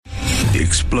The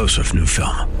explosive new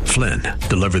film, Flynn,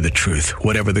 deliver the truth,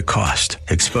 whatever the cost.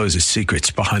 Exposes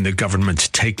secrets behind the government's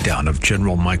takedown of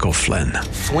General Michael Flynn.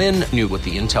 Flynn knew what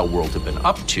the intel world had been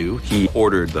up to. He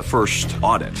ordered the first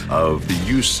audit of the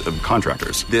use of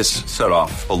contractors. This set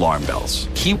off alarm bells.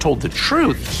 He told the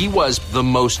truth. He was the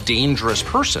most dangerous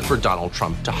person for Donald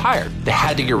Trump to hire. They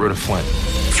had to get rid of Flynn.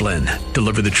 Flynn,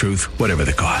 deliver the truth, whatever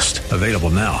the cost. Available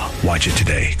now. Watch it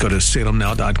today. Go to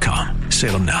salemnow.com.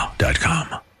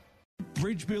 salemnow.com.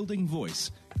 Bridge building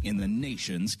voice in the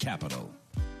nation's capital.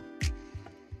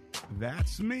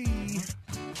 That's me.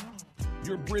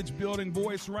 Your bridge building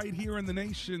voice right here in the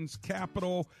nation's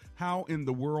capital. How in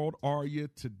the world are you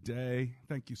today?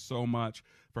 Thank you so much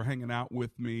for hanging out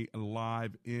with me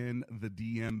live in the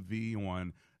DMV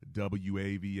on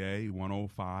WAVA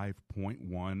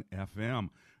 105.1 FM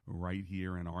right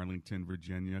here in Arlington,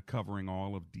 Virginia, covering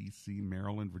all of D.C.,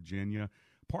 Maryland, Virginia,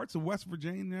 parts of West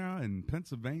Virginia and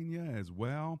Pennsylvania as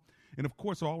well. And, of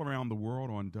course, all around the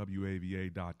world on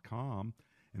WAVA.com.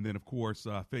 And then, of course,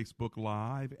 Facebook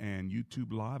Live and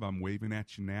YouTube Live. I'm waving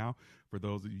at you now for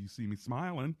those of you who see me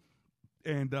smiling.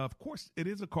 And, of course, it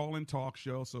is a call-in talk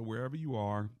show. So wherever you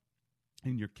are,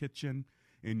 in your kitchen,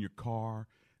 in your car,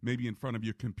 maybe in front of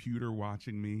your computer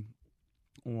watching me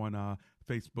on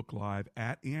Facebook Live,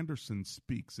 at Anderson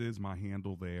Speaks is my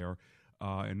handle there.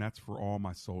 And that's for all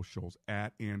my socials,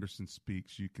 at Anderson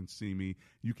Speaks. You can see me.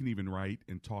 You can even write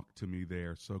and talk to me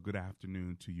there. So good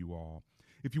afternoon to you all.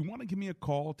 If you want to give me a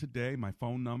call today, my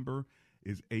phone number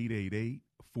is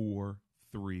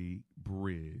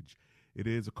 888-43-BRIDGE. It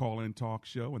is a call-in talk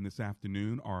show, and this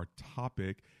afternoon our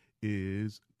topic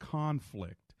is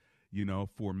conflict. You know,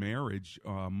 for marriage,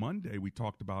 Monday we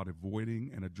talked about avoiding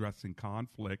and addressing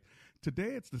conflict.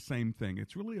 Today it's the same thing.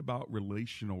 It's really about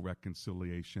relational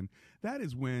reconciliation. That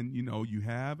is when, you know, you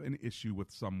have an issue with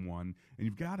someone and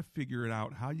you've got to figure it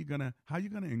out how you're gonna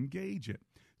engage it.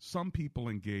 Some people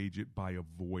engage it by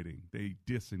avoiding. They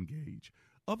disengage.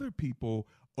 Other people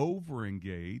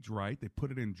over-engage, right? They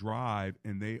put it in drive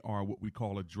and they are what we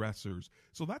call addressers.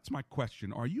 So that's my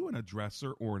question. Are you an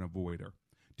addresser or an avoider?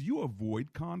 Do you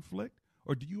avoid conflict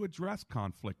or do you address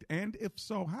conflict? And if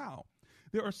so, how?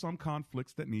 There are some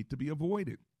conflicts that need to be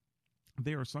avoided.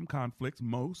 There are some conflicts,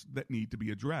 most, that need to be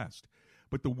addressed.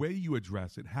 But the way you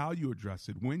address it, how you address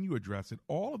it, when you address it,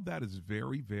 all of that is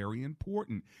very, very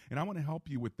important. And I want to help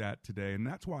you with that today. And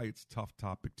that's why it's Tough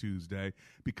Topic Tuesday,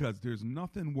 because there's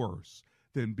nothing worse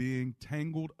than being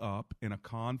tangled up in a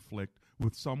conflict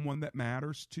with someone that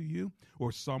matters to you,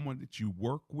 or someone that you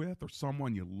work with, or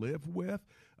someone you live with,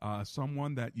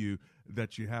 someone that you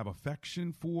have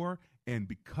affection for, and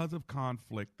because of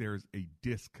conflict, there's a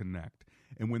disconnect.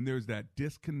 And when there's that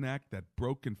disconnect, that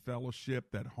broken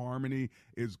fellowship, that harmony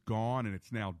is gone, and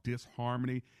it's now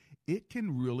disharmony, it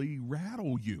can really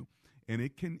rattle you. And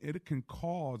it can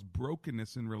cause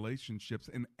brokenness in relationships.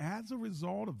 And as a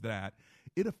result of that,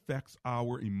 it affects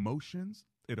our emotions,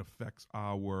 it affects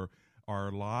our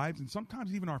lives, and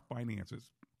sometimes even our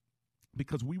finances,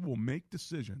 because we will make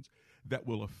decisions that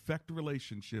will affect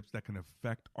relationships that can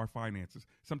affect our finances.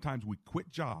 Sometimes we quit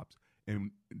jobs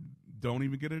and don't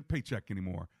even get a paycheck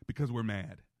anymore because we're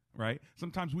mad, right?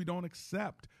 Sometimes we don't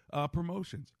accept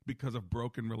promotions because of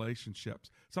broken relationships.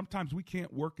 Sometimes we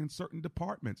can't work in certain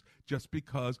departments just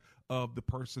because of the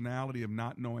personality of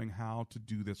not knowing how to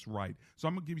do this right. So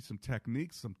I'm going to give you some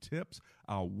techniques, some tips.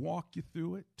 I'll walk you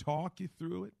through it, talk you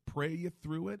through it, pray you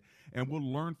through it, and we'll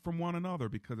learn from one another,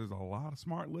 because there's a lot of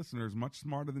smart listeners, much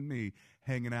smarter than me,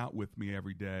 hanging out with me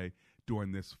every day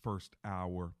during this first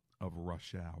hour of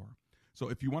rush hour. So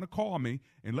if you want to call me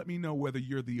and let me know whether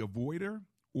you're the avoider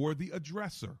or the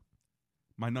addresser,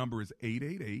 my number is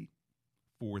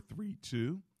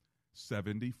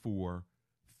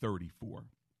 888-432-7434.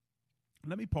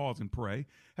 Let me pause and pray.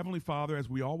 Heavenly Father, as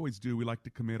we always do, we like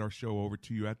to commit our show over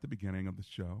to you at the beginning of the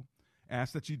show.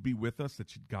 Ask that you'd be with us,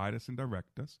 that you'd guide us and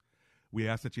direct us. We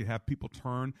ask that you have people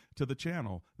turn to the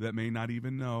channel that may not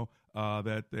even know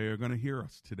that they're going to hear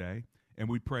us today. And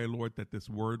we pray, Lord, that this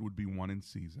word would be one in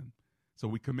season. So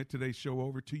we commit today's show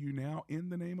over to you now in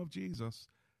the name of Jesus.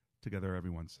 Together,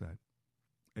 everyone said,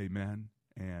 amen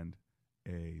and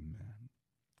amen.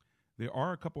 There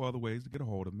are a couple other ways to get a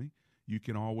hold of me. You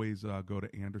can always go to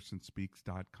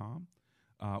andersonspeaks.com,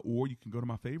 or you can go to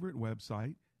my favorite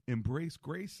website,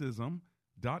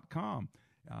 embracegracism.com.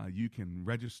 You can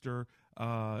register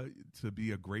to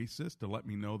be a gracist, to let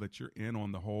me know that you're in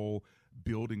on the whole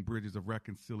building bridges of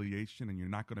reconciliation, and you're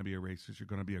not going to be a racist. You're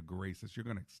going to be a gracist. You're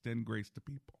going to extend grace to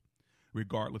people,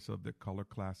 regardless of their color,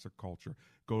 class, or culture.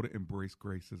 Go to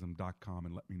embracegracism.com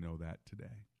and let me know that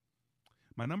today.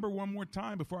 My number one more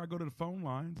time before I go to the phone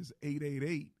lines is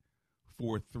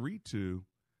 432-7434.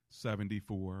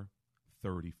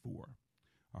 All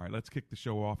right, let's kick the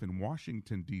show off in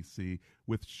Washington, D.C.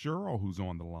 with Cheryl, who's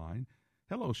on the line.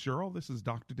 Hello, Cheryl. This is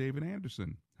Dr. David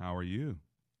Anderson. How are you?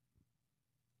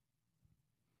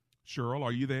 Cheryl,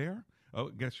 are you there? Oh,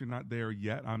 I guess you're not there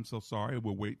yet. I'm so sorry.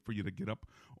 We'll wait for you to get up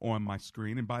on my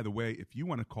screen. And by the way, if you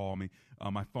want to call me,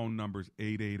 my phone number is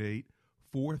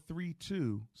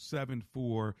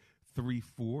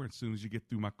 888-432-7434. As soon as you get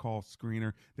through my call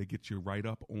screener, they get you right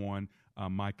up on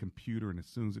my computer. And as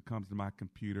soon as it comes to my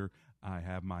computer, I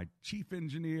have my chief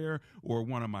engineer or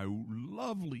one of my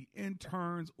lovely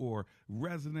interns or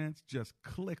residents just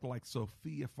click like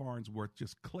Sophia Farnsworth.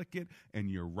 Just click it, and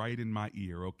you're right in my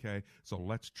ear, okay? So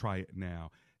let's try it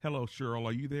now. Hello, Cheryl.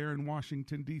 Are you there in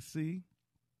Washington, D.C.?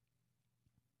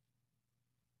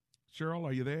 Cheryl,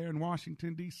 are you there in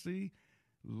Washington, D.C.?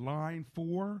 Line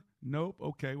 4? Nope.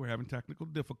 Okay, we're having technical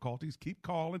difficulties. Keep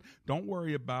calling. Don't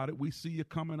worry about it. We see you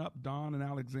coming up, Don and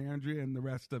Alexandria and the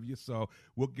rest of you, so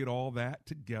we'll get all that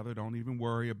together. Don't even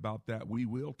worry about that. We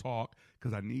will talk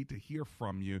because I need to hear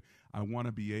from you. I want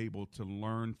to be able to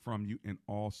learn from you and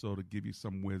also to give you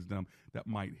some wisdom that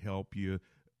might help you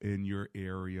in your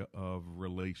area of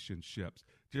relationships.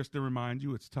 Just to remind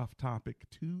you, it's Tough Topic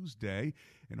Tuesday,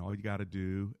 and all you got to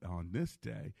do on this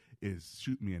day is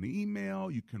shoot me an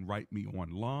email. You can write me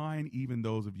online. Even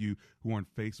those of you who are on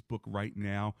Facebook right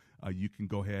now, you can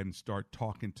go ahead and start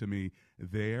talking to me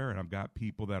there, and I've got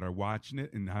people that are watching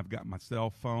it, and I've got my cell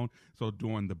phone, so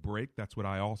during the break, that's what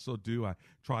I also do. I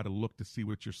try to look to see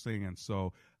what you're saying,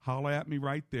 so holler at me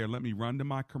right there. Let me run to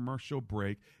my commercial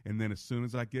break, and then as soon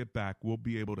as I get back, we'll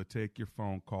be able to take your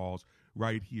phone calls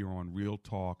right here on Real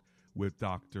Talk with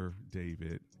Dr.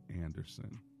 David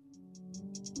Anderson.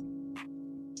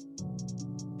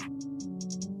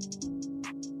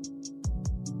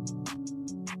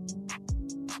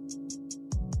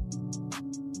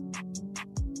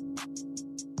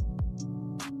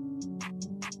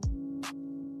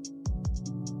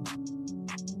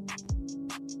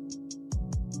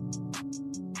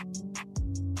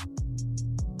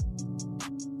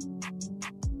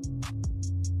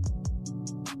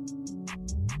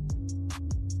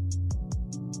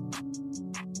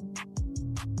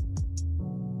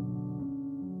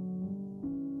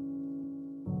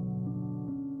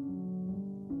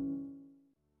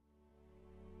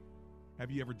 Have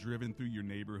you ever driven through your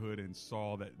neighborhood and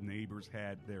saw that neighbors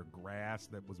had their grass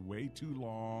that was way too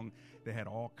long? They had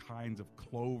all kinds of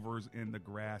clovers in the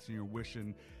grass, and you're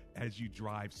wishing as you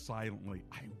drive silently,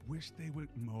 I wish they would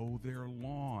mow their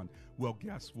lawn. Well,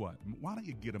 guess what? Why don't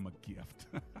you get them a gift?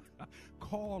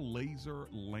 Call Laser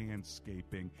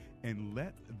Landscaping and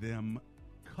let them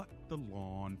cut the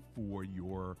lawn for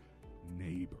your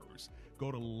neighbors.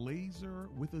 Go to Laser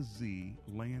with a Z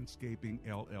Landscaping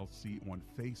LLC on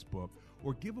Facebook,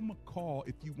 or give them a call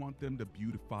if you want them to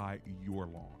beautify your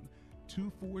lawn.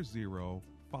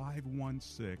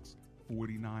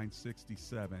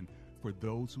 240-516-4967 for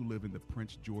those who live in the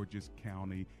Prince George's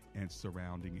County and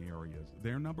surrounding areas.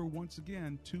 Their number, once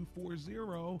again,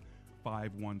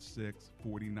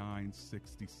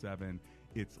 240-516-4967.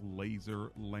 It's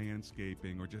Laser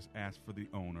Landscaping, or just ask for the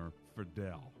owner,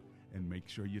 Fidel. And make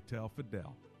sure you tell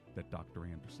Fidel that Dr.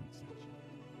 Anderson sent you.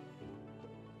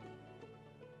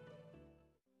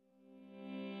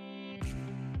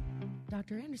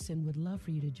 Dr. Anderson would love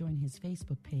for you to join his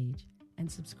Facebook page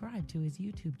and subscribe to his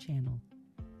YouTube channel.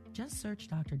 Just search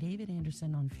Dr. David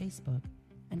Anderson on Facebook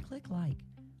and click like,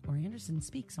 or Anderson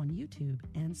Speaks on YouTube,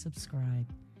 and subscribe.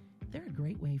 They're a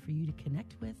great way for you to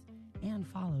connect with and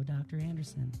follow Dr.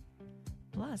 Anderson.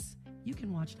 Plus, you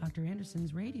can watch Dr.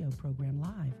 Anderson's radio program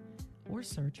live or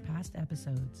search past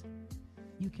episodes.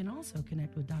 You can also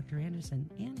connect with Dr. Anderson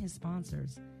and his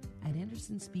sponsors at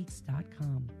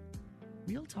AndersonSpeaks.com.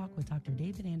 Real Talk with Dr.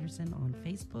 David Anderson on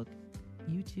Facebook,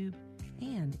 YouTube,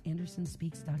 and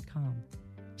AndersonSpeaks.com.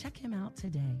 Check him out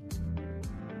today.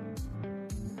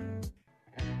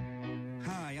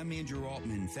 Hi, I'm Andrew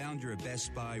Altman, founder of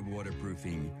Best Buy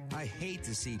Waterproofing. I hate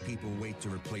to see people wait to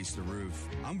replace the roof.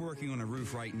 I'm working on a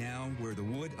roof right now where the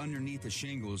wood underneath the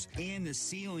shingles and the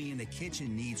ceiling in the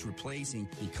kitchen needs replacing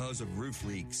because of roof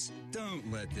leaks.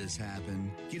 Don't let this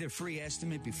happen. Get a free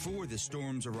estimate before the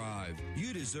storms arrive.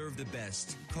 You deserve the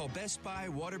best. Call Best Buy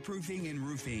Waterproofing and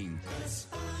Roofing.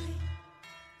 Best Buy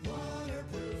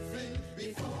Waterproofing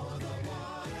before the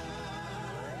water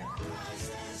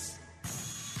rises.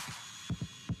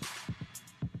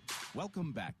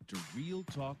 Welcome back to Real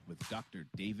Talk with Dr.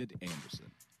 David Anderson.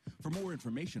 For more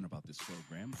information about this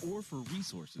program or for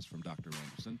resources from Dr.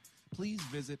 Anderson, please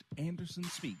visit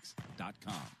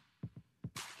AndersonSpeaks.com.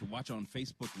 To watch on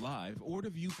Facebook Live or to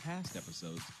view past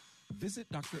episodes, visit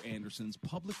Dr. Anderson's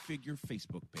public figure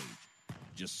Facebook page.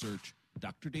 Just search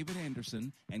Dr. David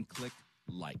Anderson and click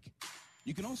like.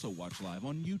 You can also watch live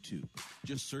on YouTube.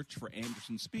 Just search for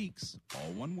Anderson Speaks,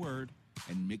 all one word,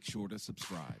 and make sure to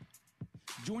subscribe.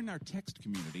 Join our text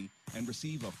community and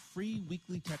receive a free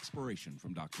weekly textpiration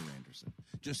from Dr. Anderson.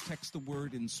 Just text the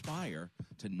word INSPIRE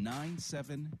to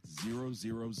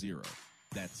 97000.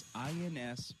 That's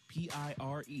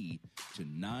INSPIRE to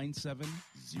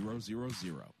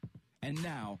 97000. And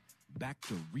now, back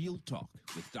to Real Talk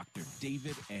with Dr.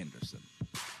 David Anderson.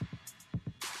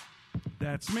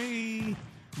 That's me.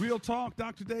 Real Talk,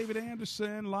 Dr. David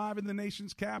Anderson, live in the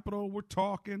nation's capital. We're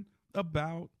talking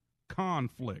about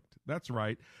conflict. That's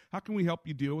right. How can we help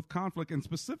you deal with conflict? And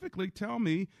specifically, tell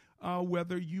me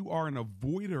whether you are an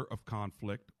avoider of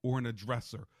conflict or an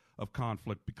addresser of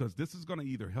conflict, because this is going to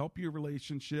either help your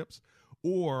relationships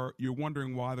or you're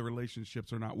wondering why the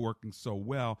relationships are not working so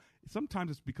well.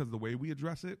 Sometimes it's because of the way we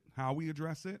address it, how we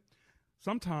address it.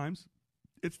 Sometimes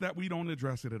it's that we don't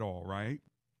address it at all, right?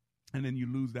 And then you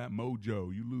lose that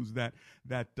mojo. You lose that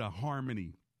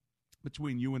harmony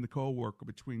between you and the coworker,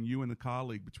 between you and the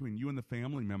colleague, between you and the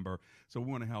family member. So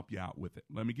we want to help you out with it.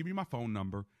 Let me give you my phone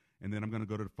number, and then I'm going to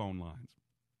go to the phone lines.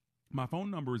 My phone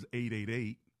number is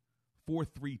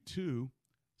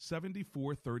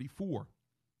 888-432-7434.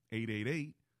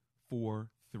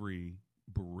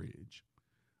 888-43-BRIDGE.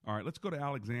 All right, let's go to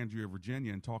Alexandria,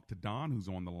 Virginia, and talk to Don, who's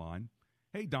on the line.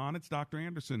 Hey, Don, it's Dr.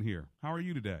 Anderson here. How are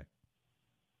you today?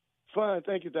 Fine.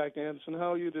 Thank you, Dr. Anderson.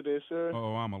 How are you today, sir?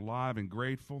 Oh, I'm alive and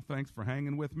grateful. Thanks for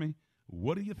hanging with me.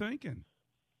 What are you thinking?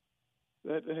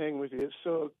 Glad to hang with you.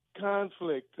 So,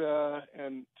 conflict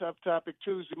and tough topic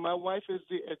Tuesday. My wife is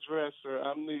the addresser.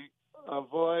 I'm the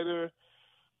avoider.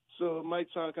 So it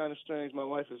might sound kind of strange. My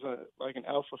wife is like an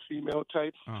alpha female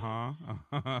type. Uh-huh.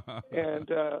 And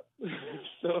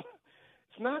so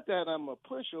it's not that I'm a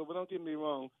pushover. Don't get me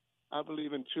wrong. I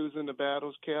believe in choosing the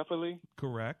battles carefully.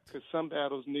 Correct. Because some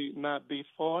battles need not be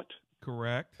fought.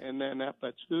 Correct. And then after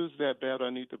I choose that battle, I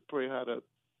need to pray how to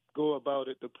go about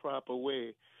it the proper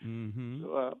way. Mm-hmm.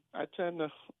 So I tend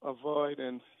to avoid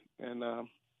and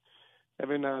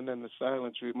every now and then the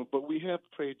silent treatment. But we have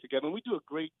prayed together. And we do a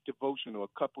great devotional, a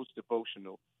couples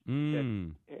devotional.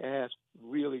 That has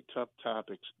really tough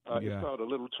topics. It's called A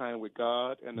Little Time with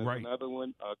God, and there's another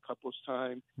one, Couples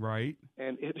Time. Right.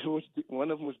 And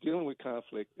one of them was dealing with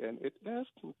conflict, and it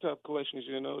asked some tough questions,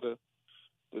 the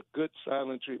good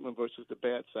silent treatment versus the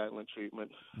bad silent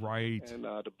treatment. Right. And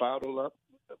the bottle up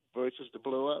versus the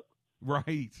blow up.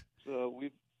 Right. So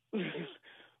we've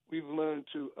learned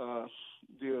to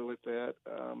deal with that.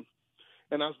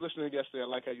 And I was listening yesterday, I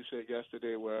like how you said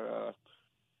yesterday, where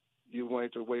you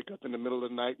wanted to wake up in the middle of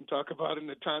the night and talk about it, and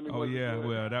the timing wasn't good.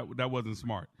 Well, that wasn't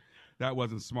smart. That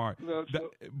wasn't smart. No,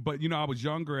 but, I was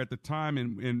younger at the time,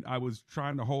 and I was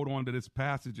trying to hold on to this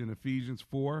passage in Ephesians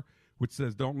 4, which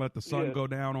says, don't let the sun go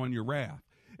down on your wrath.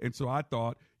 And so I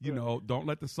thought, don't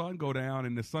let the sun go down,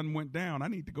 and the sun went down. I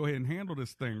need to go ahead and handle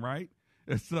this thing, right?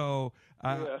 And so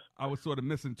I was sort of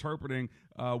misinterpreting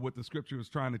what the scripture was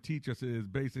trying to teach us is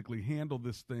basically handle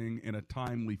this thing in a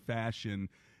timely fashion,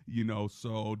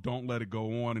 so don't let it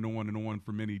go on and on and on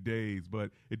for many days.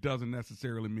 But it doesn't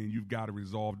necessarily mean you've got to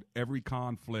resolve every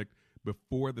conflict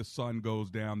before the sun goes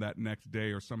down that next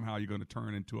day, or somehow you're going to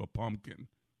turn into a pumpkin.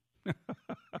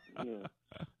 Yeah.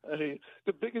 I mean,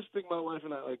 the biggest thing my wife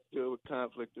and I like to deal with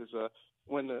conflict is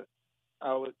when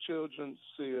our children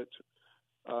see it,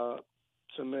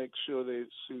 to make sure they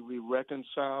see we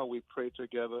reconcile, we pray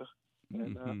together,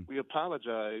 and we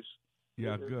apologize.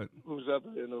 Yeah, good. Who's ever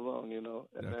in the wrong, and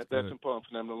that's important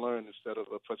for them to learn instead of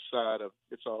a facade of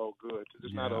it's all good.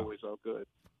 It's not always all good.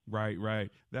 Right.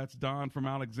 That's Don from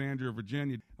Alexandria,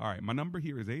 Virginia. All right, my number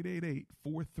here is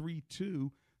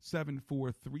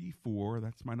 888-432-7434.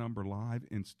 That's my number live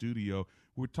in studio.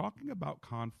 We're talking about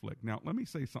conflict. Now, let me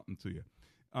say something to you.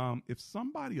 If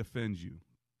somebody offends you,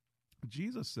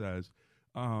 Jesus says,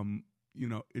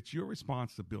 it's your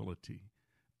responsibility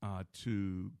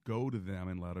to go to them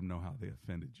and let them know how they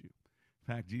offended you.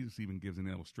 In fact, Jesus even gives an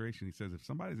illustration. He says if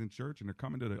somebody's in church and they're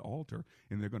coming to the altar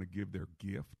and they're going to give their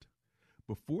gift,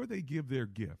 before they give their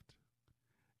gift,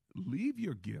 leave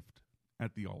your gift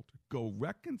at the altar. Go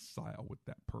reconcile with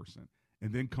that person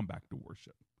and then come back to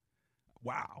worship.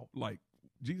 Wow. Like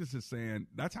Jesus is saying,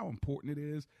 that's how important it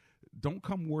is. Don't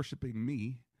come worshiping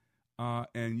me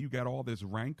and you got all this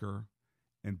rancor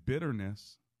and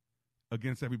bitterness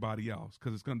against everybody else,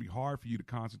 because it's going to be hard for you to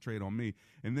concentrate on me.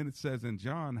 And then it says in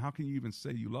John, how can you even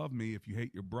say you love me if you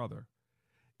hate your brother?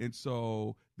 And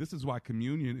so this is why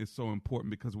communion is so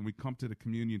important, because when we come to the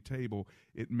communion table,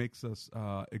 it makes us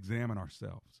examine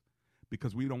ourselves.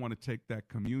 because we don't want to take that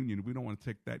communion. We don't want to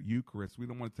take that Eucharist. We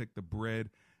don't want to take the bread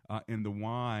and the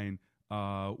wine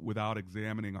without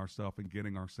examining ourselves and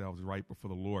getting ourselves right before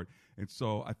the Lord. And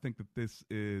so I think that this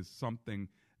is something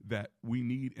that we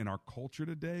need in our culture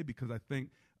today, because I think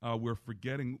we're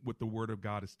forgetting what the Word of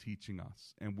God is teaching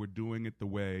us, and we're doing it the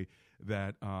way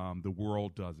that the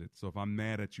world does it. So if I'm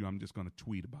mad at you, I'm just going to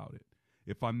tweet about it.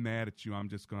 If I'm mad at you, I'm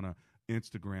just going to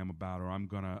Instagram about it, or I'm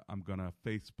gonna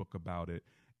Facebook about it.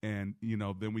 And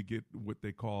then we get what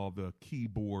they call the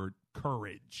keyboard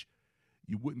courage.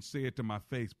 You wouldn't say it to my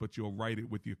face, but you'll write it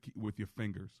with your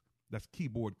fingers. That's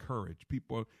keyboard courage.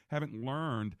 People haven't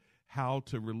learned how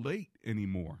to relate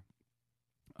anymore.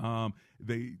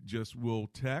 They just will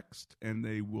text and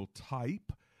they will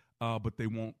type, but they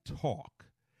won't talk.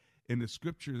 And the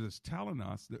scripture is telling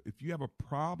us that if you have a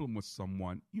problem with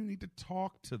someone, you need to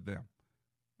talk to them.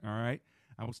 All right?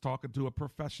 I was talking to a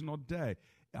professional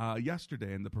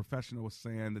yesterday, and the professional was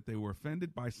saying that they were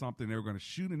offended by something. They were going to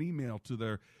shoot an email to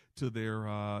their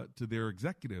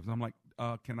executives. I'm like,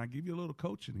 can I give you a little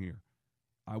coaching here?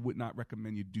 I would not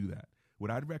recommend you do that.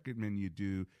 What I'd recommend you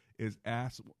do is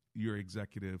ask your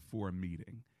executive for a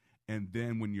meeting, and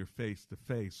then when you're face to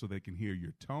face, so they can hear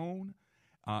your tone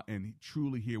and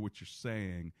truly hear what you're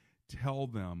saying, tell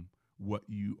them what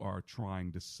you are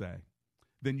trying to say.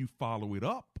 Then you follow it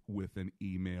up with an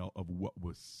email of what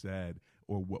was said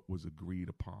or what was agreed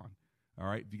upon. All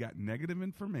right. If you got negative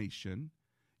information,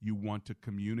 you want to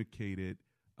communicate it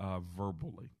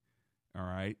verbally. All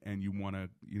right. And you want to,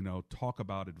 talk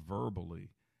about it verbally.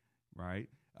 Right.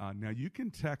 Now you can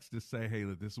text to say, hey,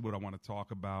 this is what I want to talk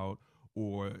about,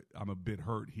 or I'm a bit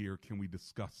hurt here. Can we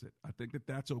discuss it? I think that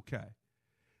that's okay.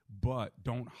 But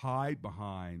don't hide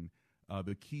behind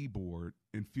the keyboard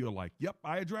and feel like, yep,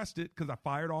 I addressed it because I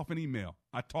fired off an email.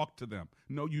 I talked to them.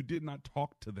 No, you did not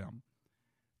talk to them.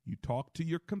 You talked to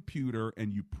your computer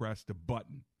and you pressed a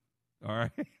button. All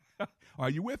right. Are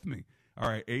you with me? All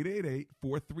right.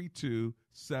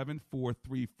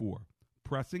 888-432-7434.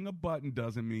 Pressing a button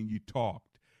doesn't mean you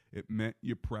talked. It meant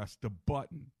you pressed a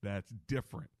button. That's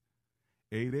different.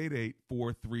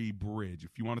 888-43-BRIDGE.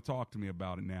 If you want to talk to me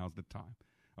about it, now's the time.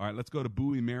 All right, let's go to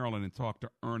Bowie, Maryland, and talk to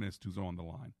Ernest, who's on the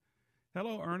line.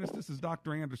 Hello, Ernest. This is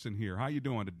Dr. Anderson here. How you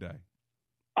doing today?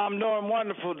 I'm doing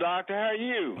wonderful, Doctor. How are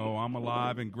you? Oh, I'm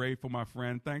alive and grateful, my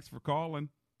friend. Thanks for calling.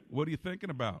 What are you thinking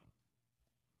about?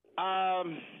 I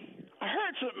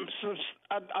heard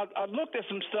I looked at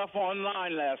some stuff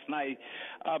online last night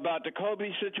about the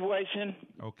Kobe situation.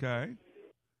 Okay.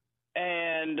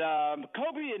 And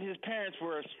Kobe and his parents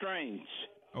were estranged.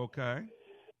 Okay.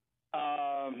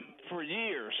 For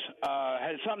years.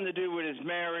 Had something to do with his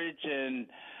marriage, and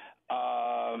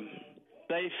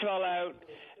they fell out,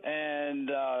 and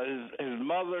his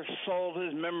mother sold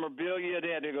his memorabilia. They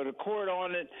had to go to court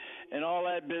on it and all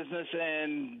that business,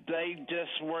 and they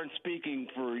just weren't speaking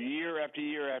for year after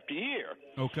year after year.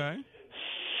 Okay.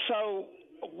 So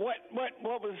what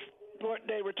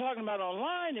they were talking about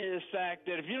online is the fact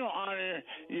that if you don't honor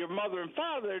your mother and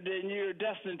father, then you're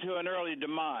destined to an early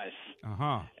demise.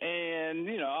 Uh-huh. And,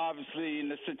 obviously in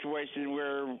the situation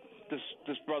where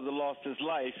this brother lost his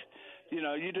life,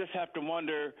 you just have to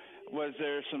wonder, was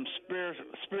there some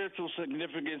spiritual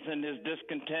significance in his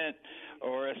discontent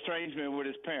or estrangement with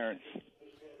his parents?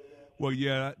 Well,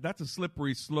 yeah, that's a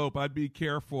slippery slope. I'd be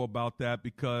careful about that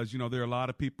because, there are a lot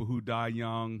of people who die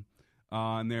young.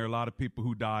 And there are a lot of people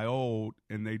who die old,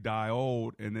 and they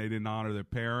didn't honor their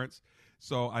parents.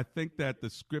 So I think that the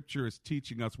scripture is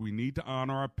teaching us we need to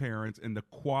honor our parents, and the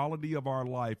quality of our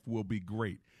life will be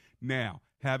great. Now,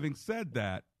 having said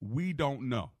that, we don't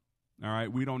know. All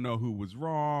right, we don't know who was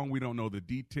wrong. We don't know the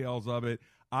details of it.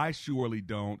 I surely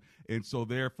don't. And so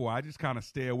therefore, I just kind of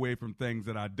stay away from things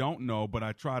that I don't know, but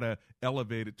I try to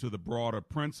elevate it to the broader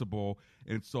principle.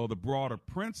 And so the broader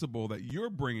principle that you're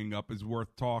bringing up is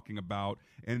worth talking about,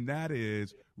 and that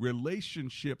is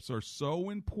relationships are so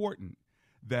important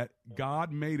that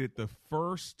God made it the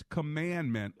first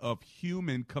commandment of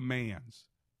human commands.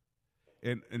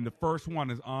 And the first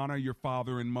one is honor your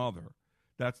father and mother.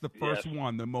 That's the first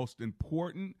one. The most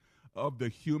important of the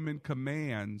human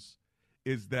commands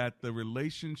is that the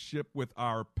relationship with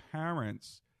our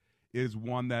parents is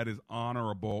one that is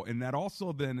honorable. And that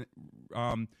also then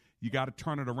you got to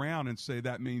turn it around and say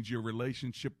that means your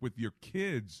relationship with your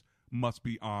kids must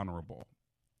be honorable.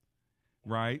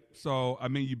 Right? So, I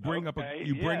mean, you bring up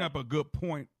a good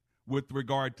point with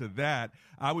regard to that.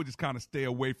 I would just kind of stay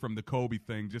away from the Kobe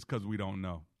thing just because we don't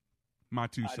know. My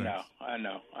 2 cents. I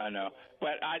know.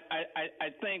 But I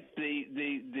think the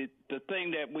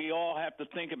thing that we all have to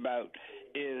think about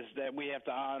is that we have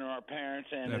to honor our parents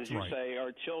and, That's as you right. say,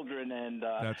 our children. And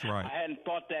That's right. I hadn't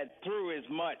thought that through as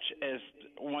much as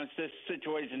once this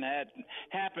situation had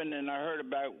happened, and I heard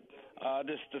about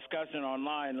this discussion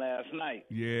online last night.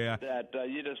 Yeah. That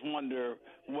you just wonder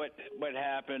what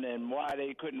happened and why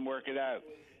they couldn't work it out.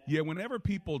 Yeah, whenever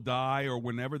people die or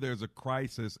whenever there's a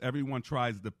crisis, everyone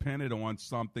tries to pin it on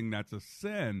something that's a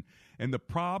sin. And the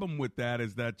problem with that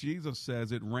is that Jesus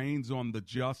says it rains on the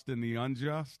just and the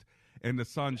unjust, and the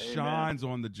sun shines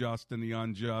on the just and the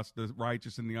unjust, the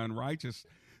righteous and the unrighteous.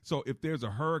 So if there's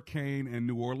a hurricane in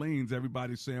New Orleans,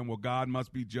 everybody's saying, well, God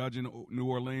must be judging New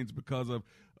Orleans because of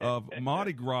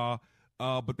Mardi Gras.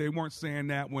 But they weren't saying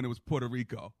that when it was Puerto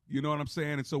Rico. You know what I'm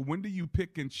saying? And so when do you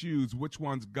pick and choose which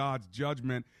one's God's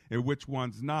judgment and which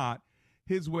one's not?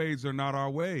 His ways are not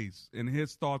our ways, and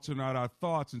his thoughts are not our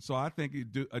thoughts. And so I think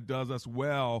it does us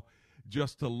well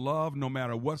just to love no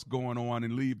matter what's going on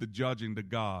and leave the judging to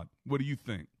God. What do you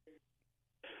think?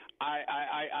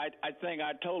 I think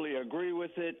I totally agree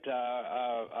with it,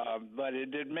 but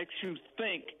it makes you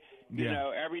think. You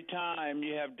know, every time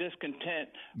you have discontent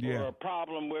or a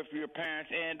problem with your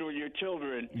parents and or your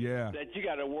children, that you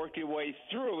got to work your way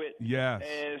through it. Yes.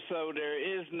 And so there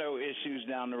is no issues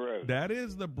down the road. That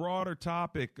is the broader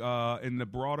topic and the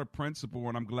broader principle,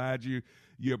 and I'm glad you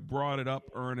brought it up,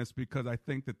 Ernest, because I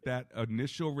think that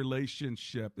initial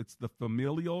relationship, it's the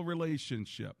familial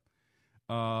relationship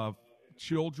of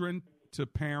children to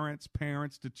parents,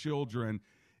 parents to children.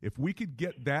 If we could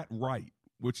get that right,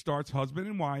 which starts husband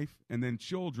and wife and then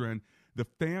children, the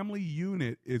family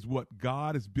unit is what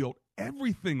God has built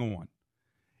everything on.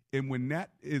 And when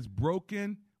that is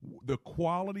broken, the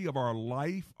quality of our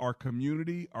life, our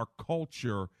community, our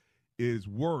culture is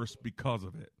worse because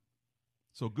of it.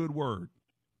 So good word.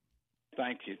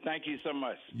 Thank you. Thank you so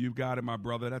much. You've got it, my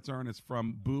brother. That's Ernest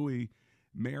from Bowie,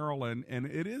 Maryland. And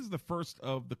it is the first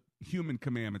of the human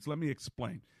commandments. Let me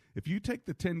explain. If you take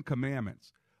the 10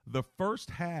 commandments, the first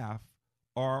half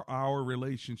are our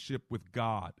relationship with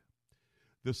God.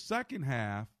 The second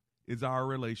half is our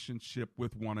relationship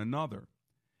with one another.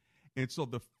 And so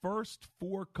the first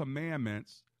 4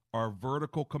 commandments are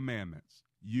vertical commandments,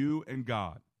 you and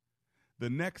God. The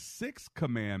next 6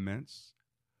 commandments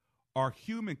are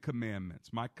human commandments,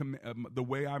 the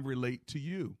way I relate to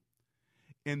you.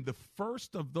 And the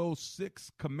first of those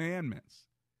 6 commandments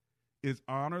is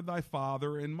honor thy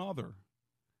father and mother,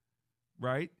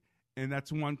 right? And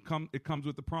that's one. It comes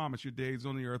with the promise: your days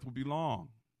on the earth will be long.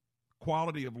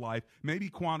 Quality of life, maybe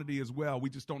quantity as well. We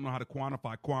just don't know how to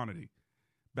quantify quantity.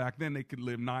 Back then, they could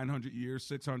live 900 years,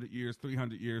 600 years,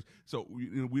 300 years. So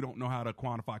we don't know how to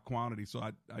quantify quantity. So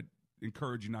I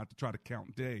encourage you not to try to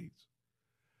count days.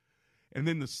 And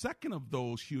then the second of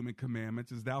those human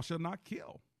commandments is thou shalt not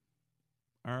kill.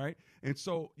 All right. And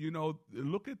so,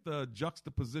 look at the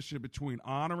juxtaposition between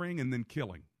honoring and then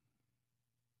killing.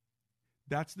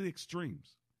 That's the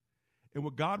extremes. And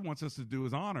what God wants us to do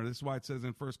is honor. This is why it says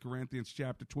in 1 Corinthians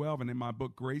chapter 12, and in my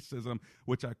book, Gracism,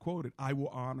 which I quoted, I will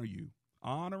honor you.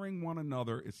 Honoring one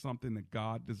another is something that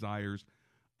God desires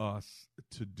us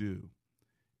to do.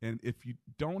 And if you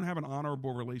don't have an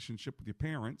honorable relationship with your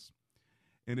parents,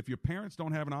 and if your parents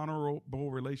don't have an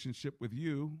honorable relationship with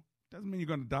you, doesn't mean you're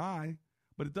going to die.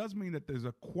 But it does mean that there's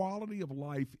a quality of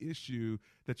life issue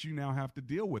that you now have to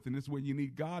deal with. And this is where you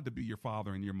need God to be your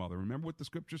father and your mother. Remember what the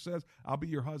scripture says? I'll be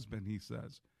your husband, he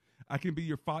says. I can be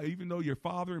your father. Even though your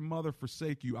father and mother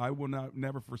forsake you, I will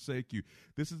never forsake you.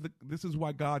 This is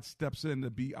why God steps in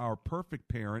to be our perfect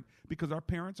parent, because our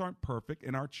parents aren't perfect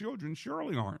and our children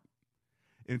surely aren't.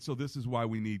 And so this is why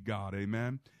we need God,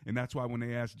 amen? And that's why when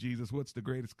they asked Jesus, what's the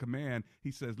greatest command? He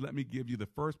says, let me give you the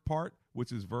first part,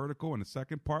 which is vertical, and the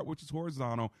second part, which is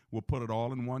horizontal. We'll put it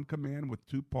all in one command with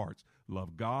 2 parts.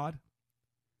 Love God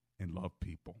and love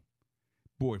people.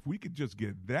 Boy, if we could just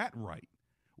get that right,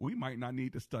 we might not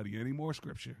need to study any more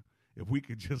scripture. If we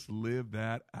could just live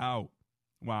that out.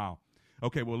 Wow.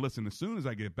 Okay, well, listen, as soon as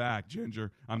I get back,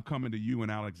 Ginger, I'm coming to you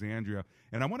in Alexandria,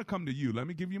 and I want to come to you. Let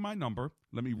me give you my number.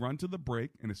 Let me run to the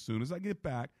break, and as soon as I get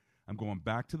back, I'm going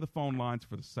back to the phone lines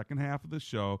for the second half of the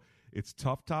show. It's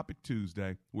Tough Topic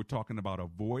Tuesday. We're talking about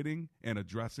avoiding and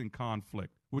addressing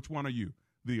conflict. Which one are you,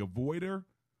 the avoider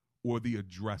or the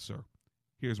addresser?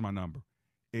 Here's my number,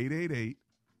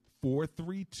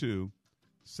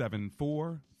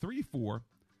 888-432-7434.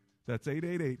 That's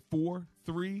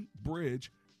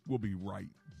 888-43-BRIDGE. We'll be right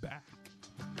back.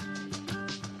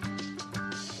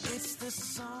 It's the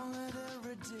song of the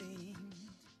redeemed.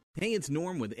 Hey, it's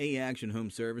Norm with A-Action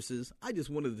Home Services. I just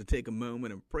wanted to take a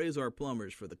moment and praise our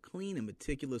plumbers for the clean and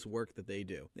meticulous work that they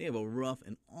do. They have a rough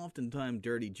and oftentimes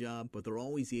dirty job, but they're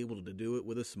always able to do it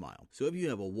with a smile. So if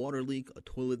you have a water leak, a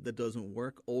toilet that doesn't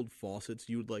work, old faucets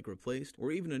you'd like replaced,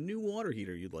 or even a new water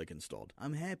heater you'd like installed,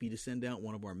 I'm happy to send out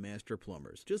one of our master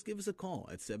plumbers. Just give us a call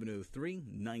at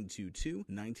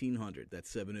 703-922-1900.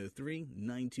 That's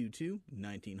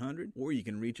 703-922-1900, or you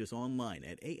can reach us online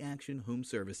at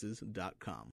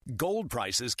aactionhomeservices.com. Gold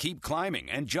prices keep climbing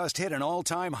and just hit an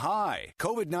all-time high.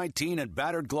 COVID-19 and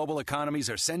battered global economies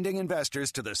are sending investors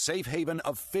to the safe haven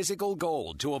of physical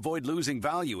gold to avoid losing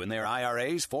value in their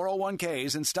IRAs,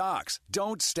 401ks, and stocks.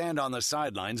 Don't stand on the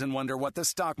sidelines and wonder what the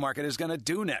stock market is going to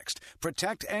do next.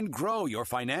 Protect and grow your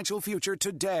financial future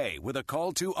today with a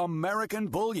call to American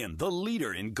Bullion, the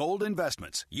leader in gold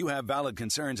investments. You have valid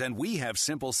concerns, and we have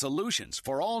simple solutions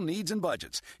for all needs and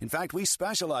budgets. In fact, we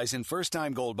specialize in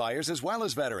first-time gold buyers as well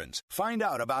as veterans. Find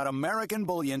out about American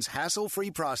Bullion's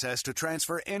hassle-free process to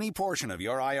transfer any portion of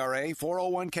your IRA,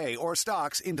 401k, or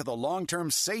stocks into the long-term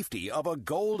safety of a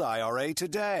gold IRA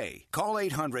today. Call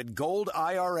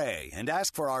 800-GOLD-IRA and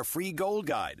ask for our free gold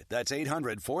guide. That's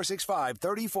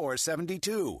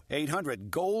 800-465-3472.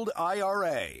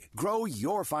 800-GOLD-IRA. Grow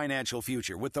your financial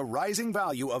future with the rising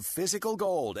value of physical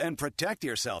gold and protect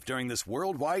yourself during this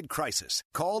worldwide crisis.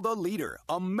 Call the leader,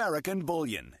 American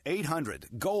Bullion.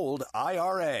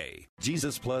 800-GOLD-IRA.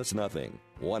 Jesus Plus Nothing,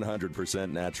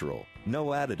 100% natural, no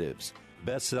additives.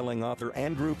 Best-selling author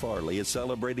Andrew Farley is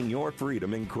celebrating your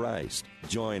freedom in Christ.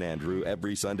 Join Andrew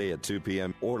every Sunday at 2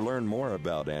 p.m. or learn more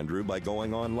about Andrew by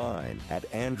going online at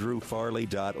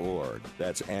andrewfarley.org.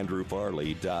 That's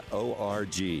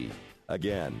andrewfarley.org.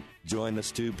 Again, join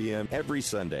us 2 p.m. every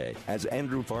Sunday as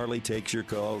Andrew Farley takes your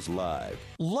calls live.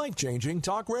 Life-changing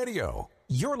talk radio.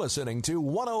 You're listening to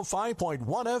 105.1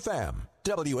 FM,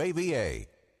 WAVA.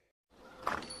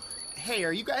 Hey,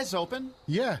 are you guys open?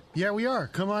 Yeah, we are.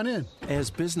 Come on in. As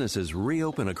businesses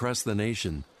reopen across the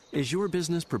nation, is your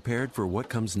business prepared for what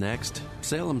comes next?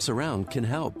 Salem Surround can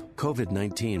help.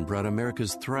 COVID-19 brought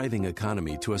America's thriving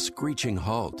economy to a screeching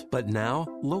halt. But now,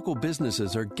 local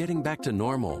businesses are getting back to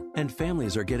normal, and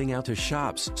families are getting out to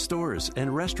shops, stores,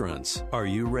 and restaurants. Are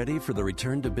you ready for the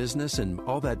return to business and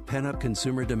all that pent-up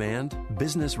consumer demand?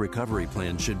 Business recovery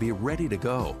plans should be ready to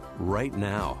go right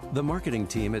now. The marketing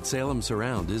team at Salem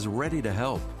Surround is ready to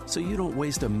help, so you don't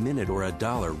waste a minute or a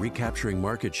dollar recapturing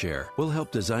market share. We'll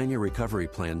help design your recovery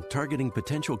plan targeting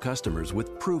potential customers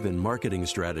with proven marketing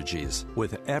strategies.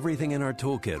 With everything in our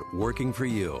toolkit working for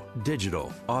you: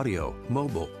 digital, audio,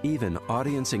 mobile, even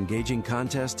audience-engaging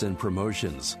contests and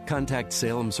promotions. Contact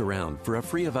Salem Surround for a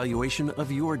free evaluation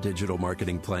of your digital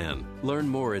marketing plan. Learn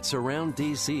more at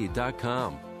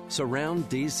surrounddc.com.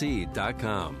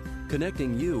 Surrounddc.com.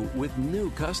 Connecting you with new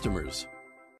customers.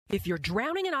 If you're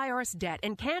drowning in IRS debt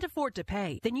and can't afford to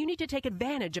pay, then you need to take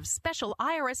advantage of special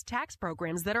IRS tax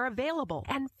programs that are available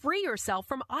and free yourself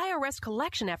from IRS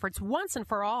collection efforts once and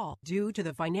for all. Due to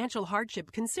the financial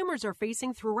hardship consumers are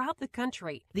facing throughout the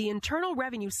country, the Internal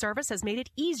Revenue Service has made it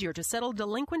easier to settle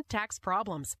delinquent tax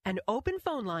problems. An open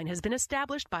phone line has been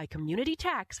established by Community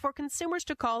Tax for consumers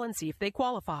to call and see if they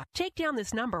qualify. Take down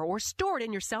this number or store it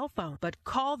in your cell phone, but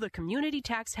call the Community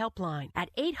Tax Helpline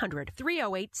at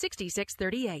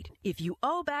 800-308-6638. If you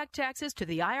owe back taxes to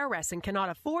the IRS and cannot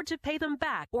afford to pay them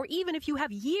back, or even if you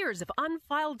have years of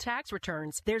unfiled tax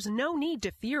returns, there's no need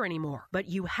to fear anymore. But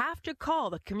you have to call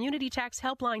the Community Tax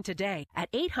Helpline today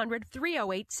at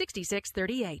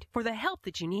 800-308-6638 for the help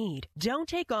that you need. Don't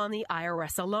take on the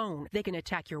IRS alone. They can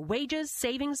attack your wages,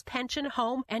 savings, pension,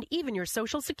 home, and even your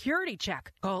Social Security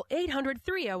check. Call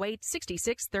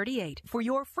 800-308-6638 for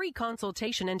your free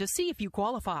consultation and to see if you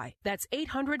qualify. That's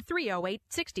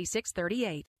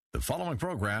 800-308-6638. The following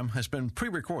program has been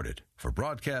pre-recorded for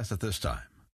broadcast at this time.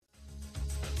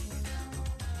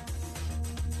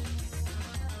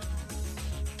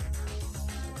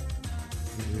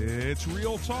 It's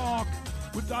Real Talk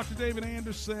with Dr. David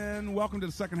Anderson. Welcome to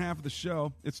the second half of the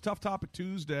show. It's Tough Topic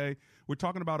Tuesday. We're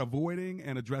talking about avoiding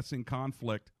and addressing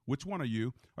conflict. Which one are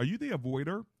you? Are you the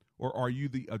avoider or are you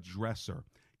the addresser?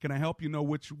 Can I help you know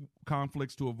which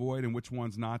conflicts to avoid and which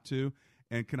ones not to?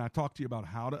 And can I talk to you about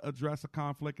how to address a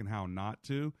conflict and how not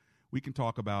to? We can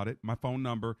talk about it. My phone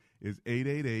number is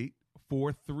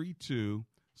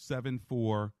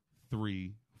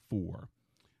 888-432-7434.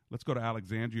 Let's go to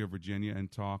Alexandria, Virginia, and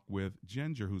talk with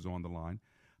Ginger, who's on the line.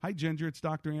 Hi, Ginger. It's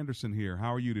Dr. Anderson here.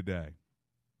 How are you today?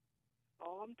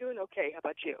 Oh, I'm doing okay. How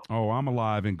about you? Oh, I'm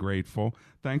alive and grateful.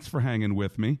 Thanks for hanging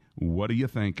with me. What are you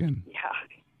thinking? Yeah.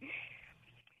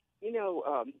 You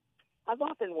know, I've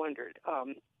often wondered,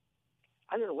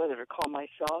 I don't know whether to call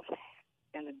myself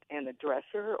an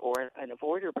addresser or an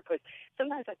avoider, because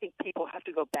sometimes I think people have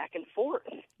to go back and forth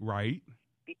Right.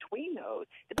 between those,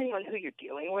 depending on who you're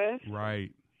dealing with.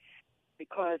 Right.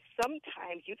 Because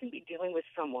sometimes you can be dealing with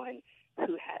someone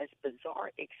who has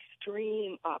bizarre,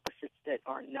 extreme opposites that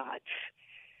are not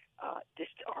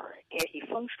just are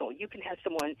anti-functional. You can have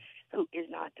someone who is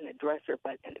not an addresser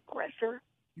but an aggressor.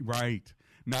 Right.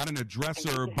 Not an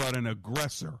addresser, but an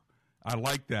aggressor. I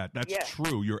like that. That's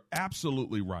true. You're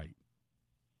absolutely right.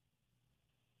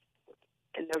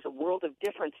 And there's a world of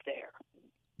difference there.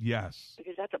 Yes.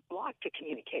 Because that's a block to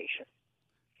communication.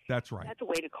 That's right. That's a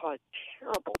way to cause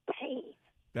terrible pain.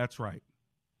 That's right.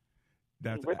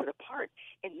 That's and rip it apart.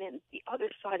 And then the other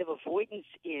side of avoidance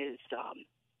is,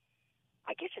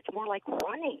 I guess it's more like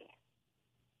running.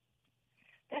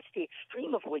 That's the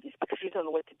extreme avoidance because you don't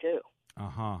know what to do.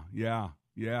 Yeah.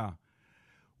 Yeah.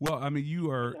 Well, I mean,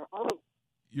 you're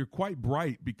quite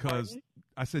bright because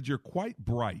I said you're quite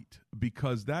bright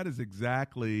because that is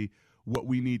exactly what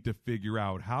we need to figure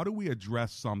out. How do we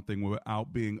address something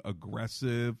without being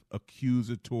aggressive,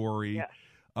 accusatory,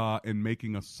 and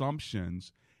making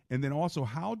assumptions? And then also,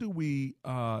 how do we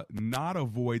not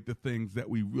avoid the things that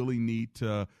we really need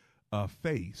to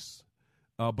face,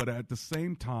 but at the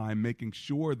same time, making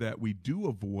sure that we do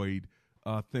avoid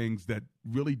things that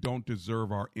really don't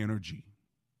deserve our energy?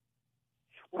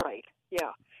 Right.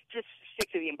 Yeah. Just stick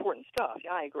to the important stuff.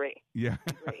 Yeah, I agree. Yeah.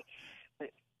 I agree. But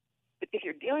if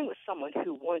you're dealing with someone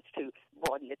who wants to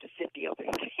broaden it to 50 other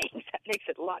things, that makes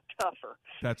it a lot tougher.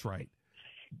 That's right.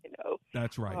 You know.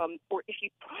 That's right. Or if you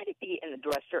try to be an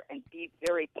addresser and be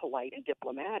very polite and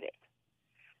diplomatic,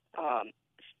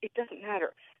 it doesn't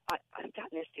matter. I've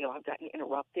gotten this deal. I've gotten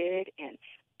interrupted, and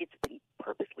it's been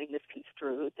purposely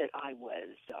misconstrued that I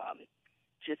was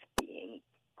just being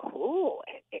cruel.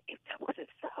 It wasn't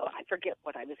so. I forget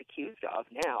what I was accused of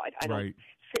now. I don't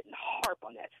sit and harp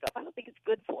on that stuff. I don't think it's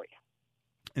good for you.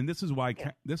 And this is why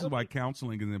why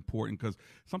counseling is important, because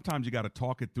sometimes you got to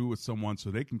talk it through with someone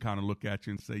so they can kind of look at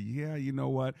you and say, yeah, you know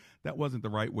what, that wasn't the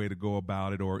right way to go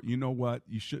about it, or you know what,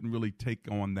 you shouldn't really take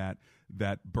on that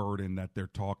burden that they're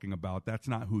talking about. That's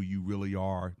not who you really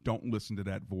are. Don't listen to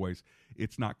that voice.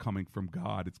 It's not coming from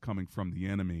God. It's coming from the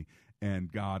enemy.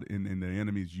 And God and the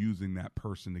enemy is using that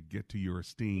person to get to your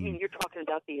esteem. You mean you're talking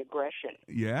about the aggression?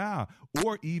 Yeah,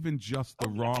 or even just the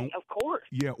wrong. Of course.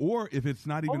 Yeah, or if it's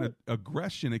not even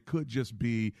aggression, it could just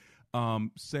be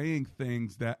saying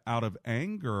things that out of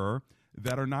anger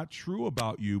that are not true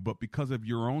about you, but because of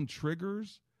your own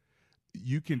triggers,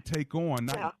 you can take on,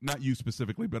 not you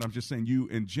specifically, but I'm just saying you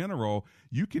in general,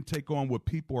 you can take on what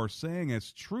people are saying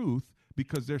as truth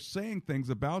because they're saying things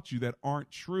about you that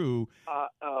aren't true.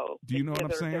 Do you know what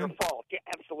I'm saying? Their fault. Yeah,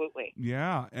 absolutely.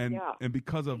 Yeah, and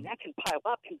because of... And that can pile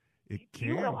up. And can.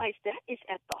 You realize that is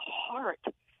at the heart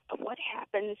of what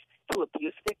happens to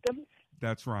abuse victims?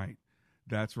 That's right.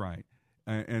 That's right.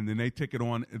 And then they take it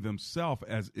on themselves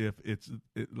as if it's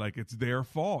their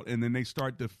fault. And then they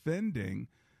start defending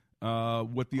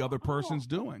what the other person's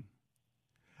doing.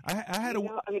 I had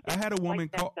a woman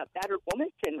call the battered woman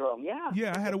syndrome. Yeah.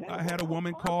 Yeah, I had a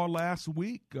woman call last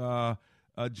week,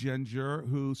 Ginger,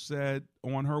 who said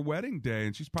on her wedding day,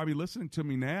 and she's probably listening to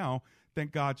me now.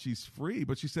 Thank God she's free.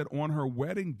 But she said on her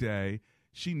wedding day,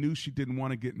 she knew she didn't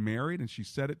want to get married, and she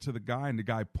said it to the guy, and the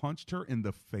guy punched her in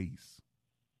the face.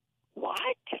 What?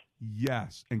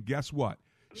 Yes, and guess what?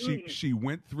 She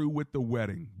went through with the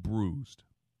wedding bruised.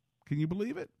 Can you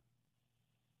believe it?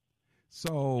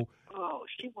 So. Oh,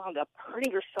 she wound up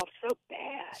hurting herself so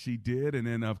bad. She did, and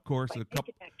then of course a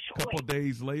couple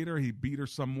days later, he beat her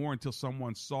some more until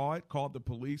someone saw it, called the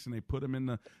police, and they put him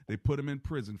in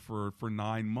prison for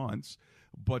 9 months.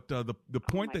 But the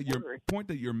point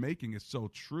that you're making is so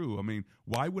true. I mean,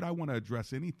 why would I want to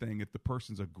address anything if the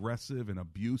person's aggressive and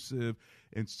abusive?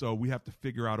 And so we have to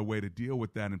figure out a way to deal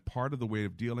with that. And part of the way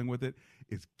of dealing with it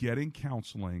is getting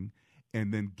counseling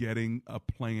and then getting a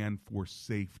plan for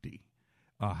safety.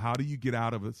 How do you get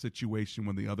out of a situation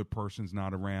when the other person's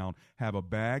not around? Have a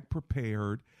bag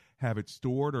prepared, have it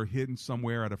stored or hidden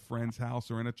somewhere at a friend's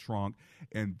house or in a trunk,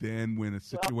 and then when a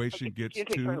situation gets to...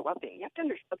 You have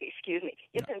to excuse me.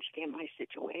 You have to understand my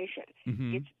situation.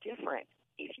 Mm-hmm. It's different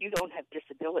if you don't have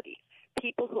disability.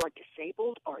 People who are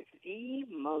disabled are the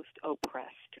most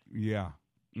oppressed. Yeah.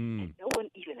 And no one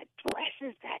even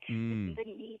addresses that. The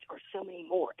needs are so many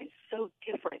more and so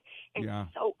different and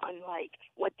so unlike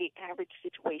what the average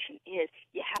situation is.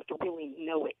 You have to really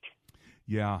know it.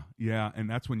 Yeah, and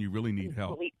that's when you really need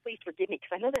help. Please forgive me,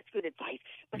 because I know that's good advice,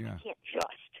 but you can't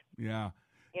just. Yeah.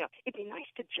 You know, it'd be nice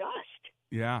to just.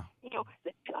 Yeah. You know,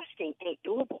 the justing ain't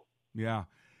doable. Yeah.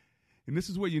 And this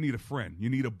is where you need a friend. You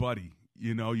need a buddy.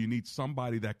 You know, you need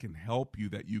somebody that can help you,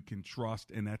 that you can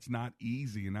trust, and that's not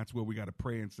easy. And that's where we got to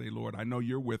pray and say, Lord, I know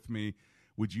you're with me.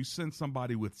 Would you send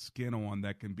somebody with skin on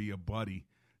that can be a buddy,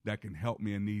 that can help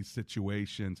me in these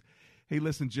situations? Hey,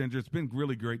 listen, Ginger, it's been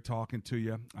really great talking to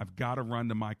you. I've got to run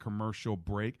to my commercial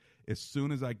break. As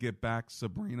soon as I get back,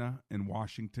 Sabrina in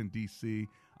Washington, D.C.,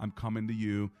 I'm coming to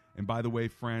you. And by the way,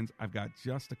 friends, I've got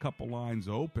just a couple lines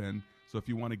open. So if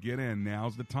you want to get in,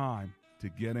 now's the time to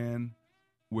get in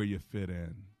where you fit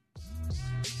in.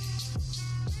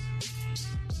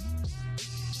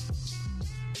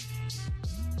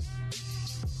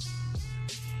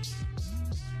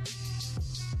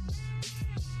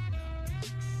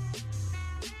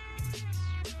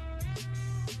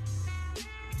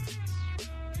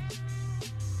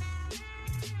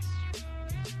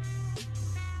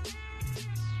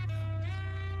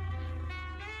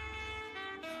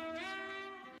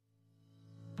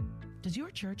 Does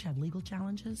your church have legal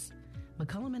challenges?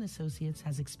 McCullum & Associates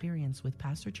has experience with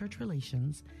pastor-church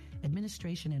relations,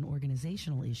 administration and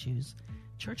organizational issues,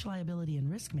 church liability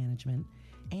and risk management,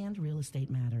 and real estate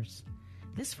matters.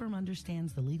 This firm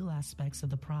understands the legal aspects of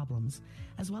the problems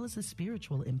as well as the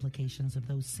spiritual implications of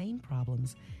those same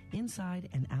problems inside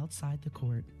and outside the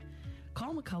court.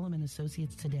 Call McCullum &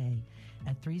 Associates today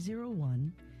at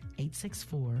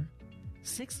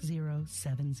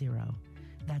 301-864-6070.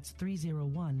 That's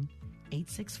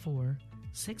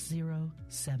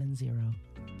 301-864-6070.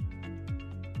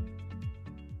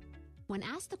 When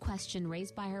asked the question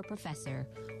raised by her professor,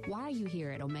 why are you here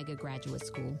at Omega Graduate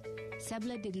School?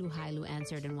 Sebla Diglu-Hailu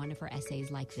answered in one of her essays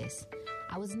like this: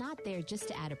 I was not there just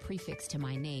to add a prefix to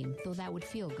my name, though that would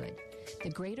feel good.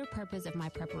 The greater purpose of my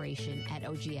preparation at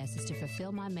OGS is to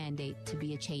fulfill my mandate to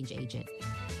be a change agent.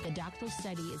 The doctoral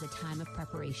study is a time of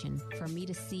preparation for me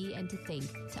to see and to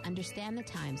think, to understand the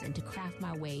times, and to craft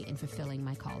my way in fulfilling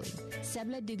my calling.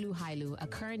 Sebla Diglu-Hailu, a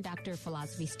current Doctor of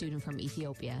Philosophy student from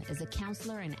Ethiopia, is a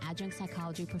counselor and adjunct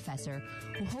psychology professor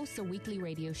who hosts a weekly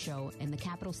radio show in the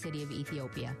capital city of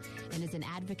Ethiopia and is an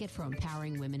advocate for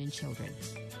empowering women and children.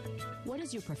 What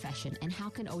is your profession, and how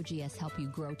can OGS help you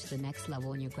grow to the next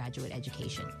level in your graduate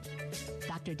education?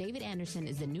 Dr. David Anderson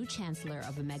is the new chancellor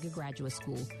of Omega Graduate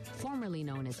School, formerly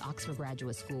known as Oxford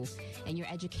Graduate School, and your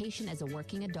education as a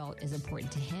working adult is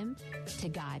important to him, to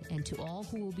God, and to all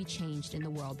who will be changed in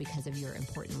the world because of your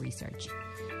important research.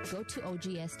 Go to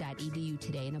ogs.edu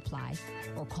today and apply,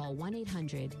 or call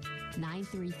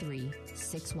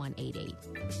 1-800-933-6188.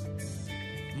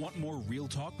 Want more Real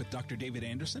Talk with Dr. David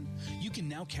Anderson? You can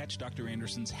now catch Dr.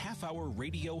 Anderson's half-hour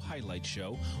radio highlight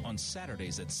show on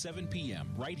Saturdays at 7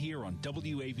 p.m. right here on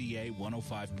WAVA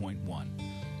 105.1.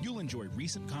 You'll enjoy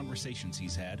recent conversations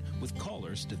he's had with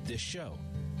callers to this show.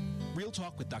 Real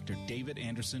Talk with Dr. David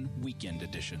Anderson, Weekend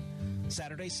Edition.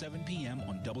 Saturday, 7 p.m.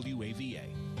 on WAVA.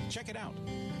 Check it out.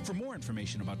 For more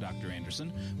information about Dr.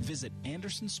 Anderson, visit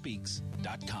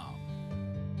AndersonSpeaks.com.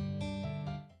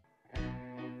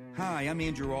 Hi, I'm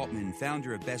Andrew Altman,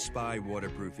 founder of Best Buy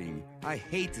Waterproofing. I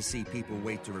hate to see people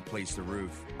wait to replace the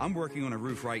roof. I'm working on a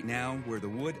roof right now where the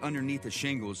wood underneath the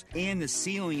shingles and the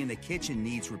ceiling in the kitchen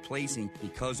needs replacing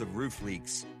because of roof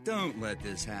leaks. Don't let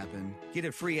this happen. Get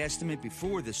a free estimate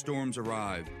before the storms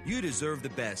arrive. You deserve the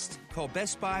best. Call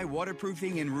Best Buy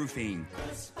Waterproofing and Roofing.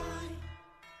 Best Buy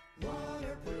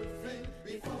Waterproofing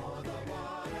before the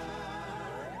water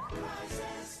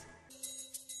rises.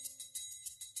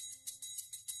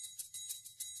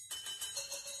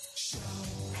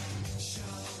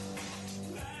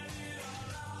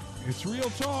 It's Real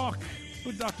Talk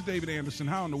with Dr. David Anderson.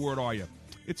 How in the world are you?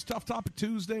 It's Tough Topic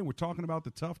Tuesday, and we're talking about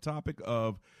the tough topic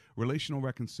of relational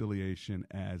reconciliation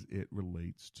as it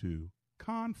relates to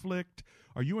conflict.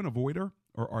 Are you an avoider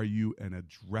or are you an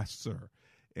addresser?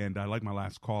 And I like my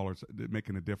last callers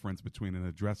making a difference between an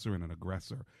addresser and an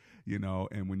aggressor. You know,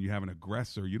 and when you have an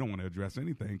aggressor, you don't want to address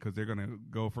anything because they're going to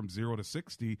go from 0 to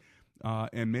 60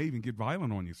 and may even get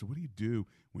violent on you. So what do you do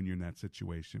when you're in that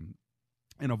situation?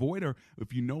 An avoider,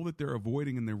 if you know that they're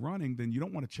avoiding and they're running, then you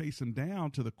don't want to chase them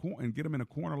down to the corner and get them in a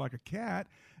corner like a cat.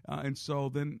 And so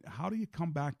then how do you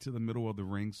come back to the middle of the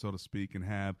ring, so to speak, and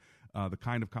have the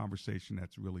kind of conversation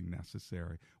that's really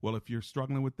necessary? Well, if you're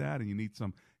struggling with that and you need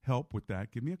some help with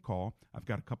that, give me a call. I've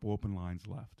got a couple open lines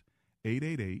left.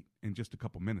 888, and just a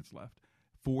couple minutes left,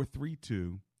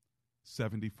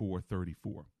 432-7434.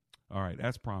 All right,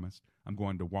 as promised, I'm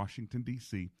going to Washington,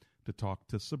 D.C. to talk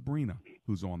to Sabrina,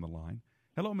 who's on the line.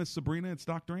 Hello, Miss Sabrina. It's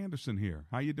Dr. Anderson here.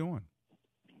 How you doing?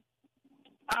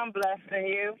 I'm blessed, and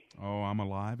you? Oh, I'm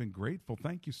alive and grateful.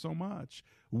 Thank you so much.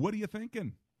 What are you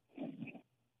thinking? Well,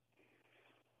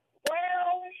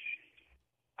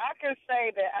 I can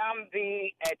say that I'm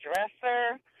the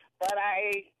addresser, but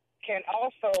I can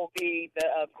also be the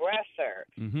aggressor.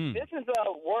 Mm-hmm. This is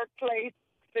a workplace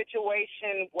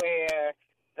situation where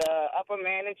the upper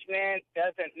management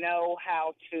doesn't know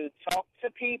how to talk to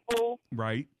people.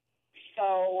 Right.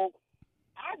 So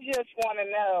I just want to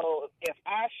know if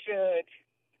I should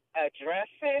address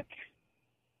it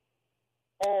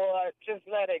or just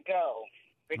let it go,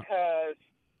 because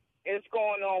it's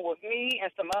going on with me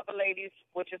and some other ladies,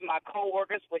 which is my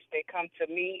coworkers, which they come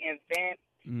to me and vent,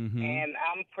 and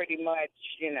I'm pretty much,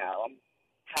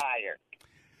 tired.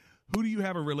 Who do you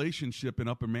have a relationship in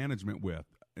upper management with?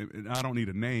 And I don't need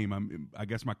a name. I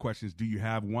guess my question is, do you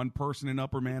have one person in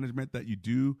upper management that you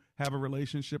do have a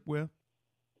relationship with?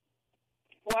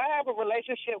 Well, I have a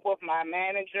relationship with my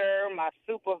manager, my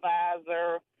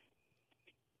supervisor,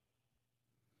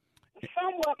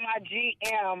 somewhat my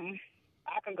GM.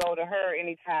 I can go to her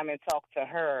anytime and talk to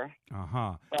her.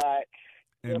 Uh-huh. But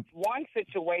with one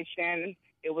situation,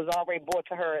 it was already brought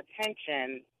to her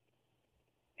attention,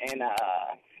 and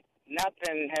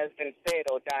nothing has been said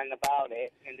or done about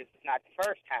it, and this is not the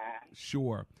first time.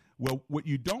 Sure. Well, what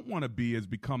you don't want to be is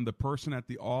become the person at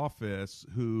the office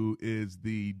who is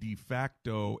the de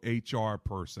facto HR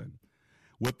person.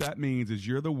 What that means is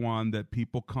you're the one that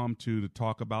people come to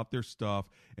talk about their stuff,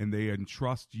 and they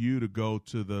entrust you to go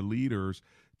to the leaders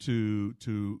to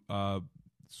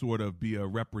sort of be a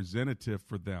representative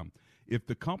for them. If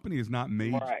the company has not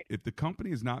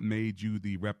made you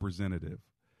the representative,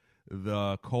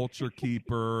 the culture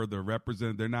keeper, the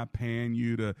representative, they're not paying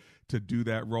you to do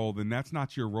that role, then that's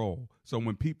not your role. So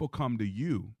when people come to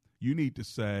you, you need to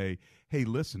say, hey,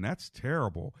 listen, that's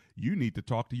terrible. You need to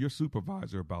talk to your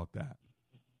supervisor about that.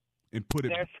 And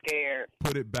they're scared.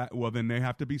 Put it back. Well, then they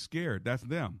have to be scared. That's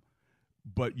them.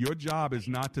 But your job is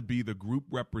not to be the group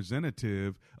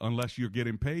representative unless you're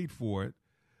getting paid for it,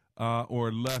 or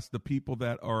unless the people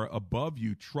that are above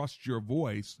you trust your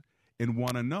voice and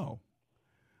want to know.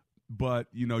 But,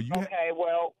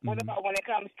 what about when it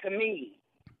comes to me?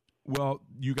 Well,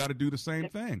 you got to do the same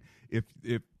thing. If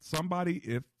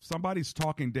somebody's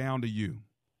talking down to you,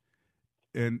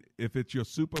 and if it's your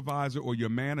supervisor or your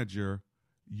manager,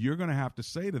 you're going to have to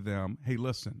say to them, hey,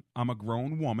 listen, I'm a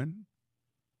grown woman,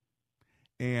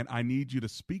 and I need you to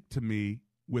speak to me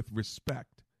with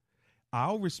respect.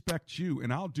 I'll respect you,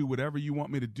 and I'll do whatever you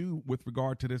want me to do with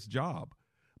regard to this job,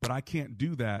 but I can't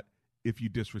do that if you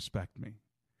disrespect me.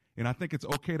 And I think it's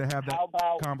okay to have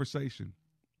that conversation.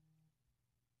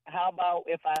 How about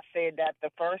if I said that the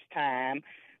first time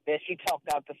that she talked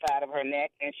out the side of her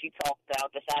neck, and she talked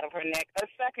out the side of her neck a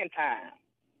second time?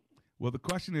 Well, the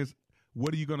question is,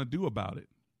 what are you going to do about it?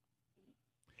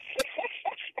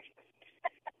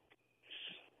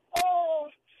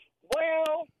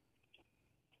 Well,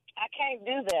 I can't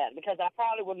do that because I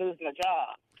probably would lose my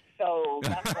job. So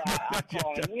that's why I'm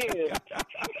calling you.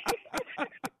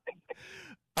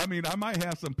 I mean, I might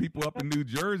have some people up in New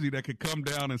Jersey that could come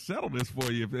down and settle this for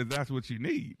you if that's what you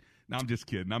need. No, I'm just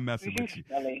kidding. I'm messing with you.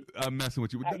 I'm messing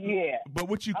with you. Yeah. But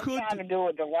what you could trying to do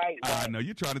it the right way. I know.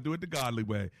 You're trying to do it the godly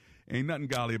way. Ain't nothing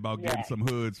godly about getting some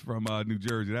hoods from New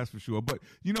Jersey, that's for sure. But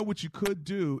you know what you could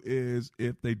do is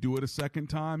if they do it a second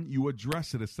time, you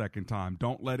address it a second time.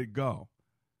 Don't let it go.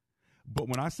 But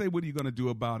when I say what are you going to do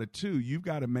about it too, you've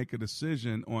got to make a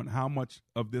decision on how much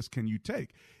of this can you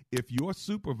take. If your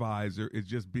supervisor is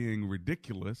just being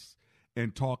ridiculous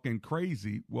and talking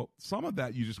crazy, well, some of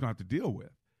that you're just going to have to deal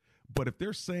with. But if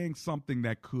they're saying something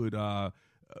that could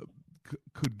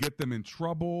get them in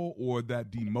trouble or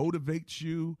that demotivates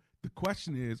you, the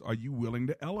question is, are you willing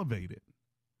to elevate it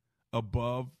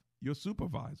above your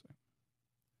supervisor?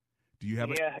 Do you have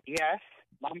yes.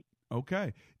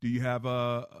 Okay. Do you have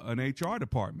an HR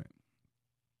department?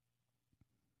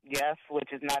 Yes,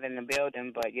 which is not in the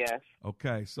building, but yes.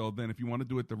 Okay. So then if you want to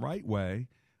do it the right way,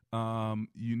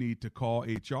 you need to call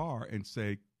HR and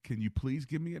say, can you please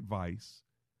give me advice?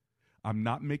 I'm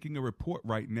not making a report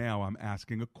right now. I'm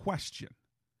asking a question.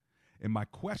 And my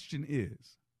question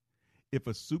is, if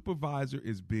a supervisor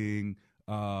is being,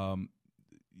 I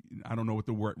don't know what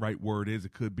the right word is.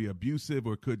 It could be abusive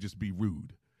or it could just be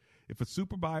rude. If a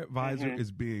supervisor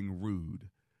is being rude,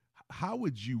 how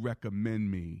would you recommend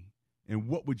me and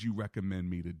what would you recommend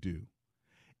me to do?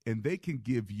 And they can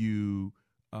give you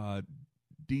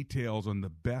details on the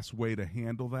best way to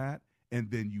handle that, and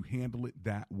then you handle it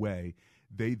that way.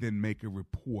 They then make a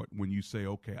report when you say,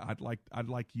 okay, I'd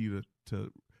like you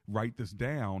to write this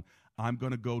down. I'm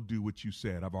going to go do what you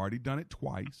said. I've already done it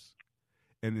twice.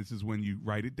 And this is when you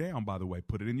write it down, by the way.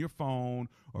 Put it in your phone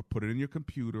or put it in your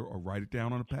computer or write it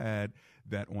down on a pad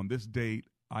that on this date,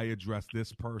 I addressed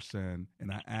this person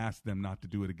and I asked them not to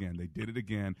do it again. They did it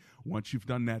again. Once you've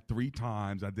done that 3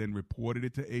 times, I then reported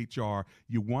it to HR.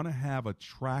 You want to have a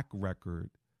track record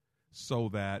so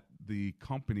that the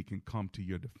company can come to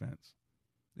your defense.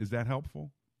 Is that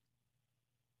helpful?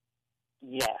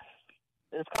 Yes.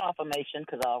 It's confirmation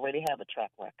because I already have a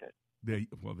track record. There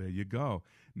you go.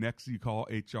 Next, you call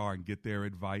HR and get their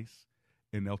advice,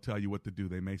 and they'll tell you what to do.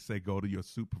 They may say, go to your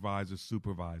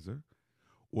supervisor,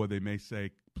 or they may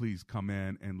say, please come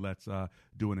in and let's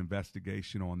do an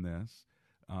investigation on this.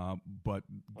 But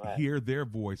hear their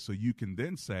voice so you can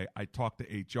then say, I talked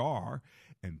to HR,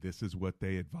 and this is what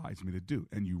they advised me to do.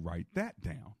 And you write that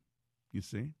down. You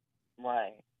see?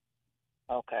 Right.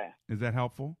 Okay. Is that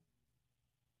helpful?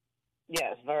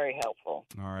 Yes, very helpful.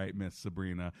 All right, Miss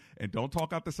Sabrina. And don't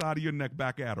talk out the side of your neck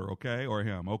back at her, okay? Or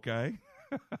him, okay?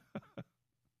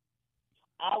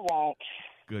 I won't.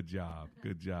 Good job.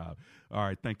 Good job. All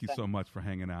right, thank you so much for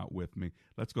hanging out with me.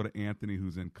 Let's go to Anthony,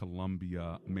 who's in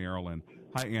Columbia, Maryland.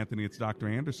 Hi, Anthony. It's Dr.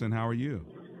 Anderson. How are you?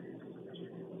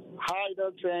 Hi,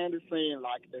 Dr. Anderson.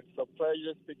 It's a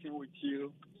pleasure speaking with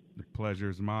you. The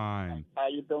pleasure's mine. How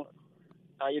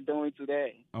you doing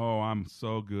today? Oh, I'm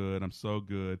so good. I'm so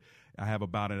good. I have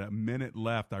about a minute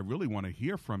left. I really want to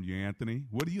hear from you, Anthony.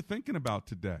 What are you thinking about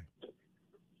today?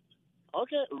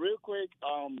 Okay, real quick.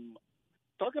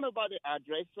 Talking about the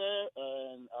addresser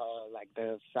and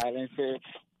the silencer.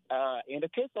 In the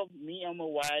case of me and my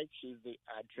wife, she's the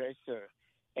addresser,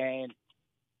 and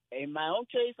in my own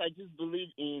case, I just believe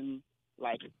in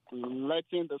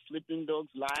letting the sleeping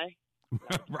dogs lie.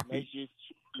 Right.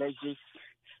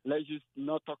 Let's just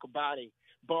not talk about it.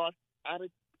 But at a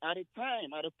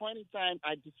point in time,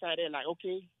 I decided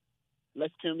okay,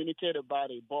 let's communicate about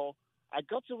it. But I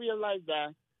got to realize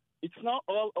that it's not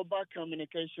all about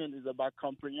communication; it's about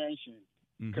comprehension.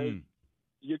 Because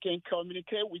you can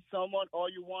communicate with someone all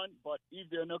you want, but if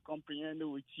they're not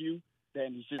comprehending with you,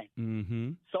 then it's just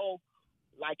So,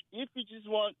 if you just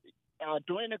want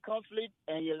during a conflict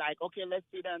and you're okay, let's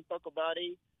sit down and talk about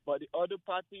it. But the other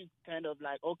party is kind of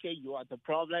okay, you are the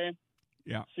problem.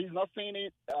 Yeah. She's not seeing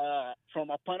it from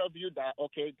a point of view that,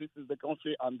 okay, this is the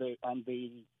conflict, I'm the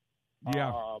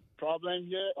problem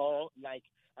here, or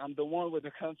I'm the one with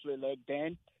the conflict.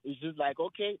 Then it's just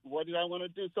okay, what do I want to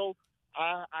do? So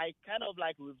I kind of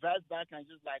reverse back and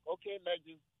just okay, let's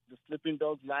just the sleeping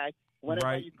dogs lie.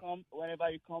 Whenever you come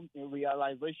in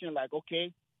realization,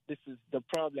 okay, this is the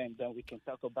problem, then we can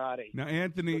talk about it. Now,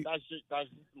 Anthony, so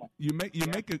you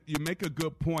make a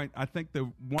good point. I think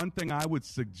the one thing I would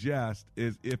suggest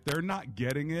is if they're not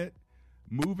getting it,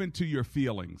 move into your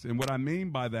feelings. And what I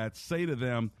mean by that, say to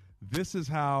them, this is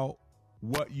how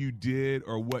what you did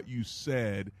or what you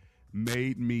said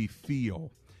made me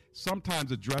feel.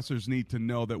 Sometimes addressers need to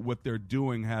know that what they're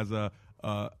doing has an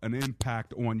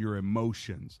impact on your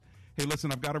emotions. Hey,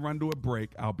 listen, I've got to run to a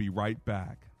break. I'll be right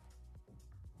back.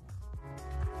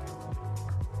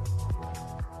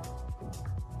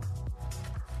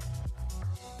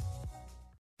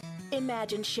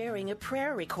 Imagine sharing a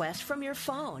prayer request from your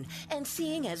phone and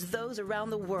seeing as those around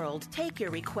the world take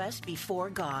your request before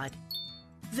God.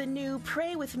 The new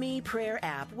Pray With Me prayer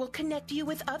app will connect you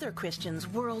with other Christians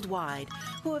worldwide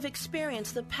who have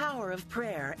experienced the power of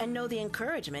prayer and know the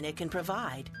encouragement it can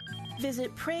provide.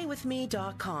 Visit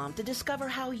praywithme.com to discover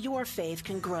how your faith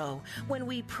can grow when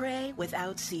we pray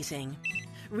without ceasing.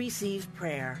 Receive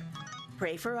prayer.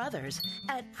 Pray for others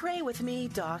at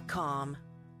praywithme.com.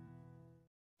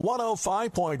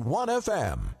 105.1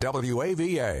 FM,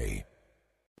 WAVA.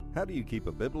 How do you keep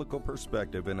a biblical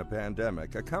perspective in a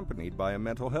pandemic accompanied by a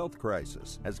mental health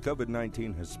crisis? As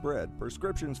COVID-19 has spread,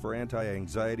 prescriptions for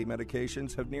anti-anxiety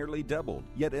medications have nearly doubled.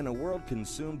 Yet in a world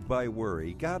consumed by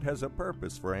worry, God has a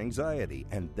purpose for anxiety,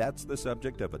 and that's the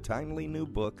subject of a timely new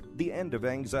book, The End of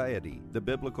Anxiety, the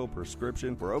biblical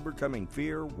prescription for overcoming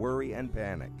fear, worry, and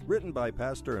panic. Written by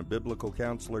pastor and biblical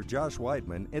counselor Josh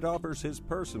Weidman, it offers his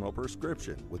personal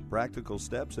prescription with practical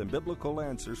steps and biblical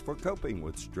answers for coping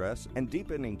with stress and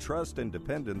deepening trust and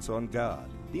dependence on God.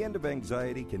 The End of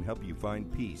Anxiety can help you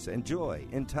find peace and joy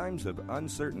in times of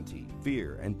uncertainty,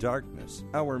 fear, and darkness.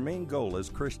 Our main goal as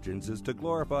Christians is to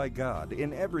glorify God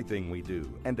in everything we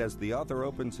do, and as the author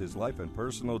opens his life and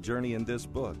personal journey in this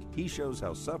book, he shows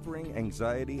how suffering,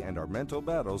 anxiety, and our mental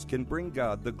battles can bring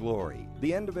God the glory.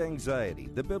 The End of Anxiety,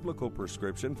 the biblical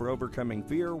prescription for overcoming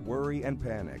fear, worry, and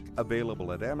panic.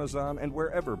 Available at Amazon and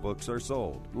wherever books are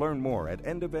sold. Learn more at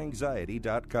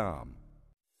endofanxiety.com.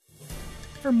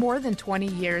 For more than 20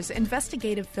 years,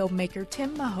 investigative filmmaker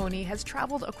Tim Mahoney has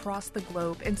traveled across the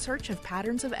globe in search of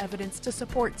patterns of evidence to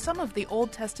support some of the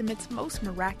Old Testament's most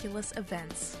miraculous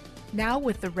events. Now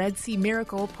with the Red Sea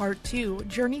Miracle Part 2,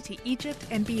 Journey to Egypt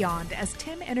and Beyond, as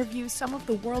Tim interviews some of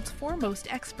the world's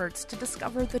foremost experts to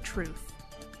discover the truth.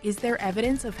 Is there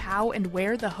evidence of how and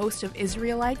where the host of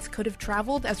Israelites could have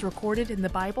traveled as recorded in the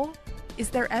Bible? Is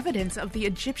there evidence of the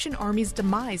Egyptian army's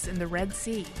demise in the Red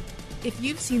Sea? If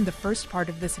you've seen the first part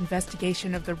of this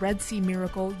investigation of the Red Sea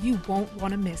Miracle, you won't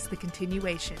want to miss the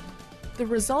continuation. The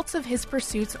results of his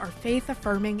pursuits are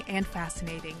faith-affirming and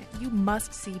fascinating. You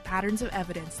must see Patterns of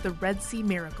Evidence, The Red Sea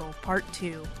Miracle, Part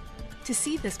 2. To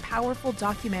see this powerful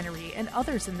documentary and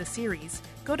others in the series,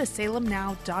 go to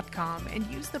salemnow.com and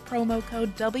use the promo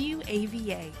code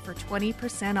WAVA for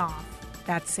 20% off.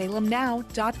 That's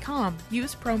salemnow.com.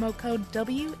 Use promo code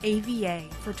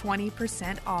WAVA for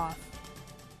 20% off.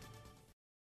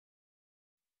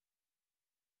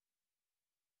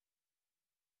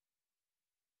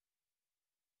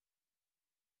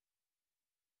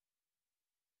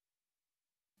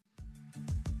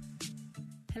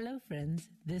 Hello, friends.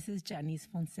 This is Janice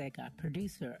Fonseca,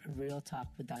 producer of Real Talk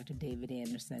with Dr. David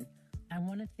Anderson. I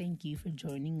want to thank you for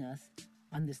joining us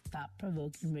on this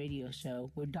thought-provoking radio show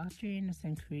where Dr.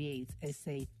 Anderson creates a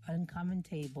safe, uncommon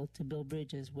table to build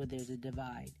bridges where there's a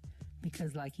divide.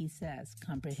 Because like he says,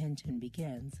 comprehension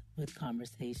begins with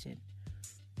conversation.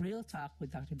 Real Talk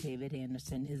with Dr. David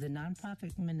Anderson is a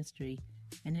nonprofit ministry,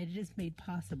 and it is made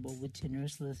possible with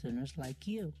generous listeners like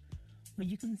you. Will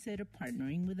you consider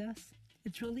partnering with us?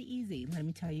 It's really easy. Let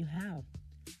me tell you how.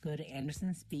 Go to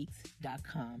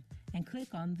AndersonSpeaks.com and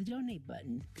click on the donate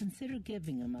button. Consider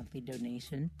giving a monthly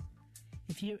donation.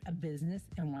 If you're a business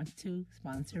and want to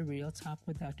sponsor Real Talk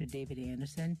with Dr. David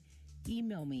Anderson,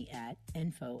 email me at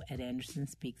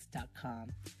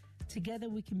info@AndersonSpeaks.com. Together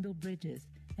we can build bridges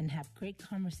and have great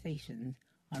conversations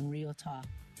on Real Talk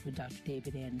with Dr.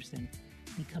 David Anderson.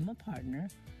 Become a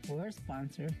partner or a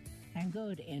sponsor and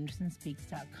go to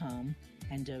AndersonSpeaks.com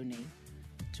and donate.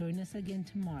 Join us again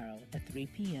tomorrow at 3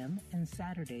 p.m. and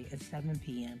Saturday at 7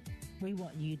 p.m. We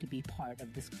want you to be part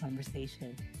of this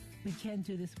conversation. We can't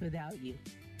do this without you.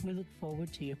 We look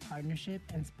forward to your partnership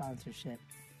and sponsorship.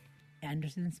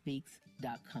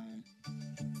 AndersonSpeaks.com.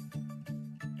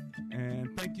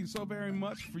 And thank you so very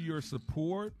much for your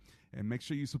support. And make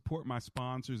sure you support my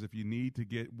sponsors. If you need to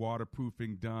get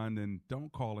waterproofing done, then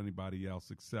don't call anybody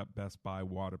else except Best Buy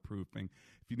Waterproofing.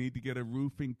 If you need to get a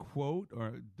roofing quote,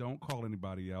 or don't call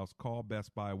anybody else, call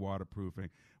Best Buy Waterproofing.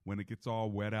 When it gets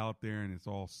all wet out there and it's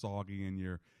all soggy in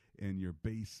your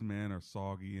basement or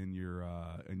soggy in your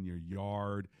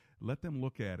yard, let them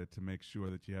look at it to make sure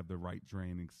that you have the right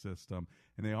draining system.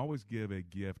 And they always give a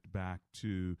gift back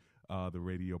to the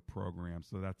radio program,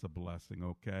 so that's a blessing,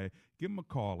 okay? Give them a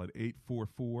call at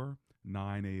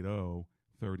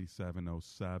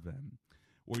 844-980-3707.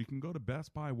 Or you can go to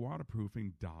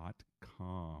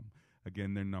bestbuywaterproofing.com.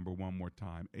 Again, their number one more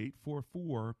time,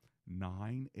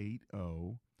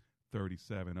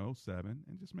 844-980-3707.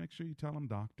 And just make sure you tell them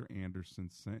Dr. Anderson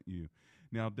sent you.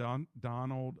 Now,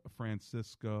 Donald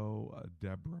Francisco,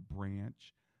 Deborah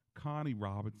Branch, Connie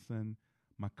Robinson,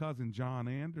 my cousin John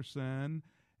Anderson,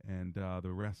 and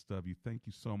the rest of you, thank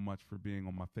you so much for being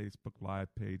on my Facebook Live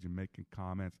page and making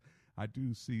comments. I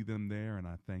do see them there, and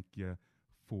I thank you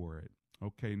for it.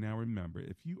 Okay, now remember,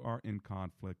 if you are in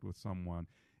conflict with someone,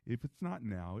 if it's not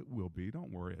now, it will be.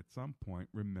 Don't worry. At some point,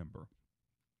 remember,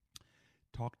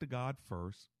 talk to God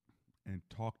first and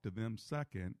talk to them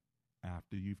second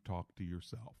after you've talked to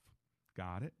yourself.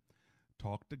 Got it?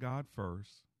 Talk to God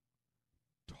first.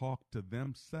 Talk to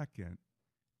them second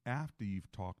after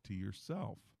you've talked to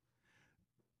yourself.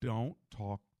 Don't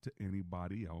talk to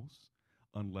anybody else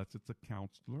unless it's a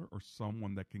counselor or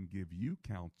someone that can give you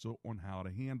counsel on how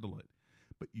to handle it.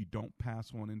 But you don't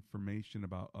pass on information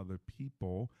about other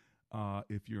people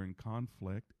if you're in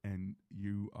conflict and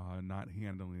you are not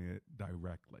handling it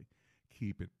directly.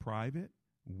 Keep it private,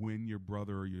 win your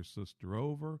brother or your sister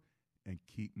over, and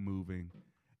keep moving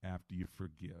after you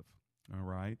forgive. All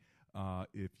right?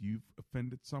 If you've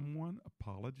offended someone,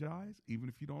 apologize, even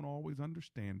if you don't always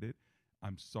understand it.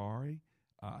 I'm sorry.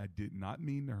 I did not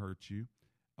mean to hurt you.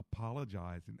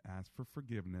 Apologize and ask for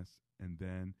forgiveness, and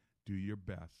then do your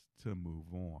best to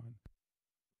move on.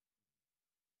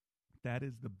 That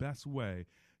is the best way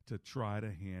to try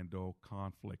to handle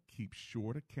conflict. Keep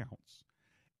short accounts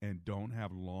and don't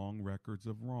have long records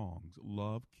of wrongs.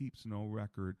 Love keeps no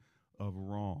record of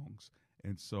wrongs.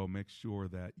 And so make sure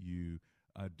that you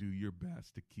do your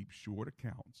best to keep short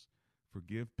accounts.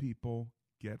 Forgive people,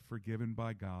 get forgiven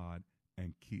by God,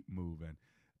 and keep moving.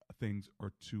 Things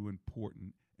are too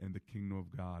important, and the kingdom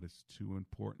of God is too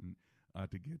important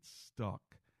to get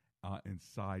stuck and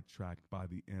sidetracked by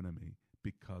the enemy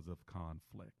because of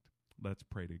conflict. Let's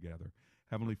pray together.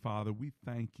 Heavenly Father, we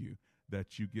thank you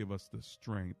that you give us the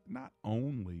strength not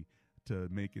only to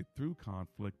make it through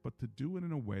conflict, but to do it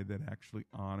in a way that actually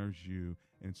honors you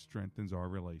and strengthens our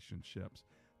relationships.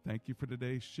 Thank you for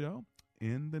today's show.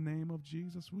 In the name of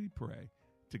Jesus, we pray.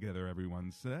 Together,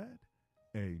 everyone said,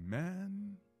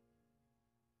 amen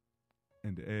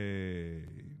and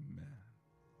amen.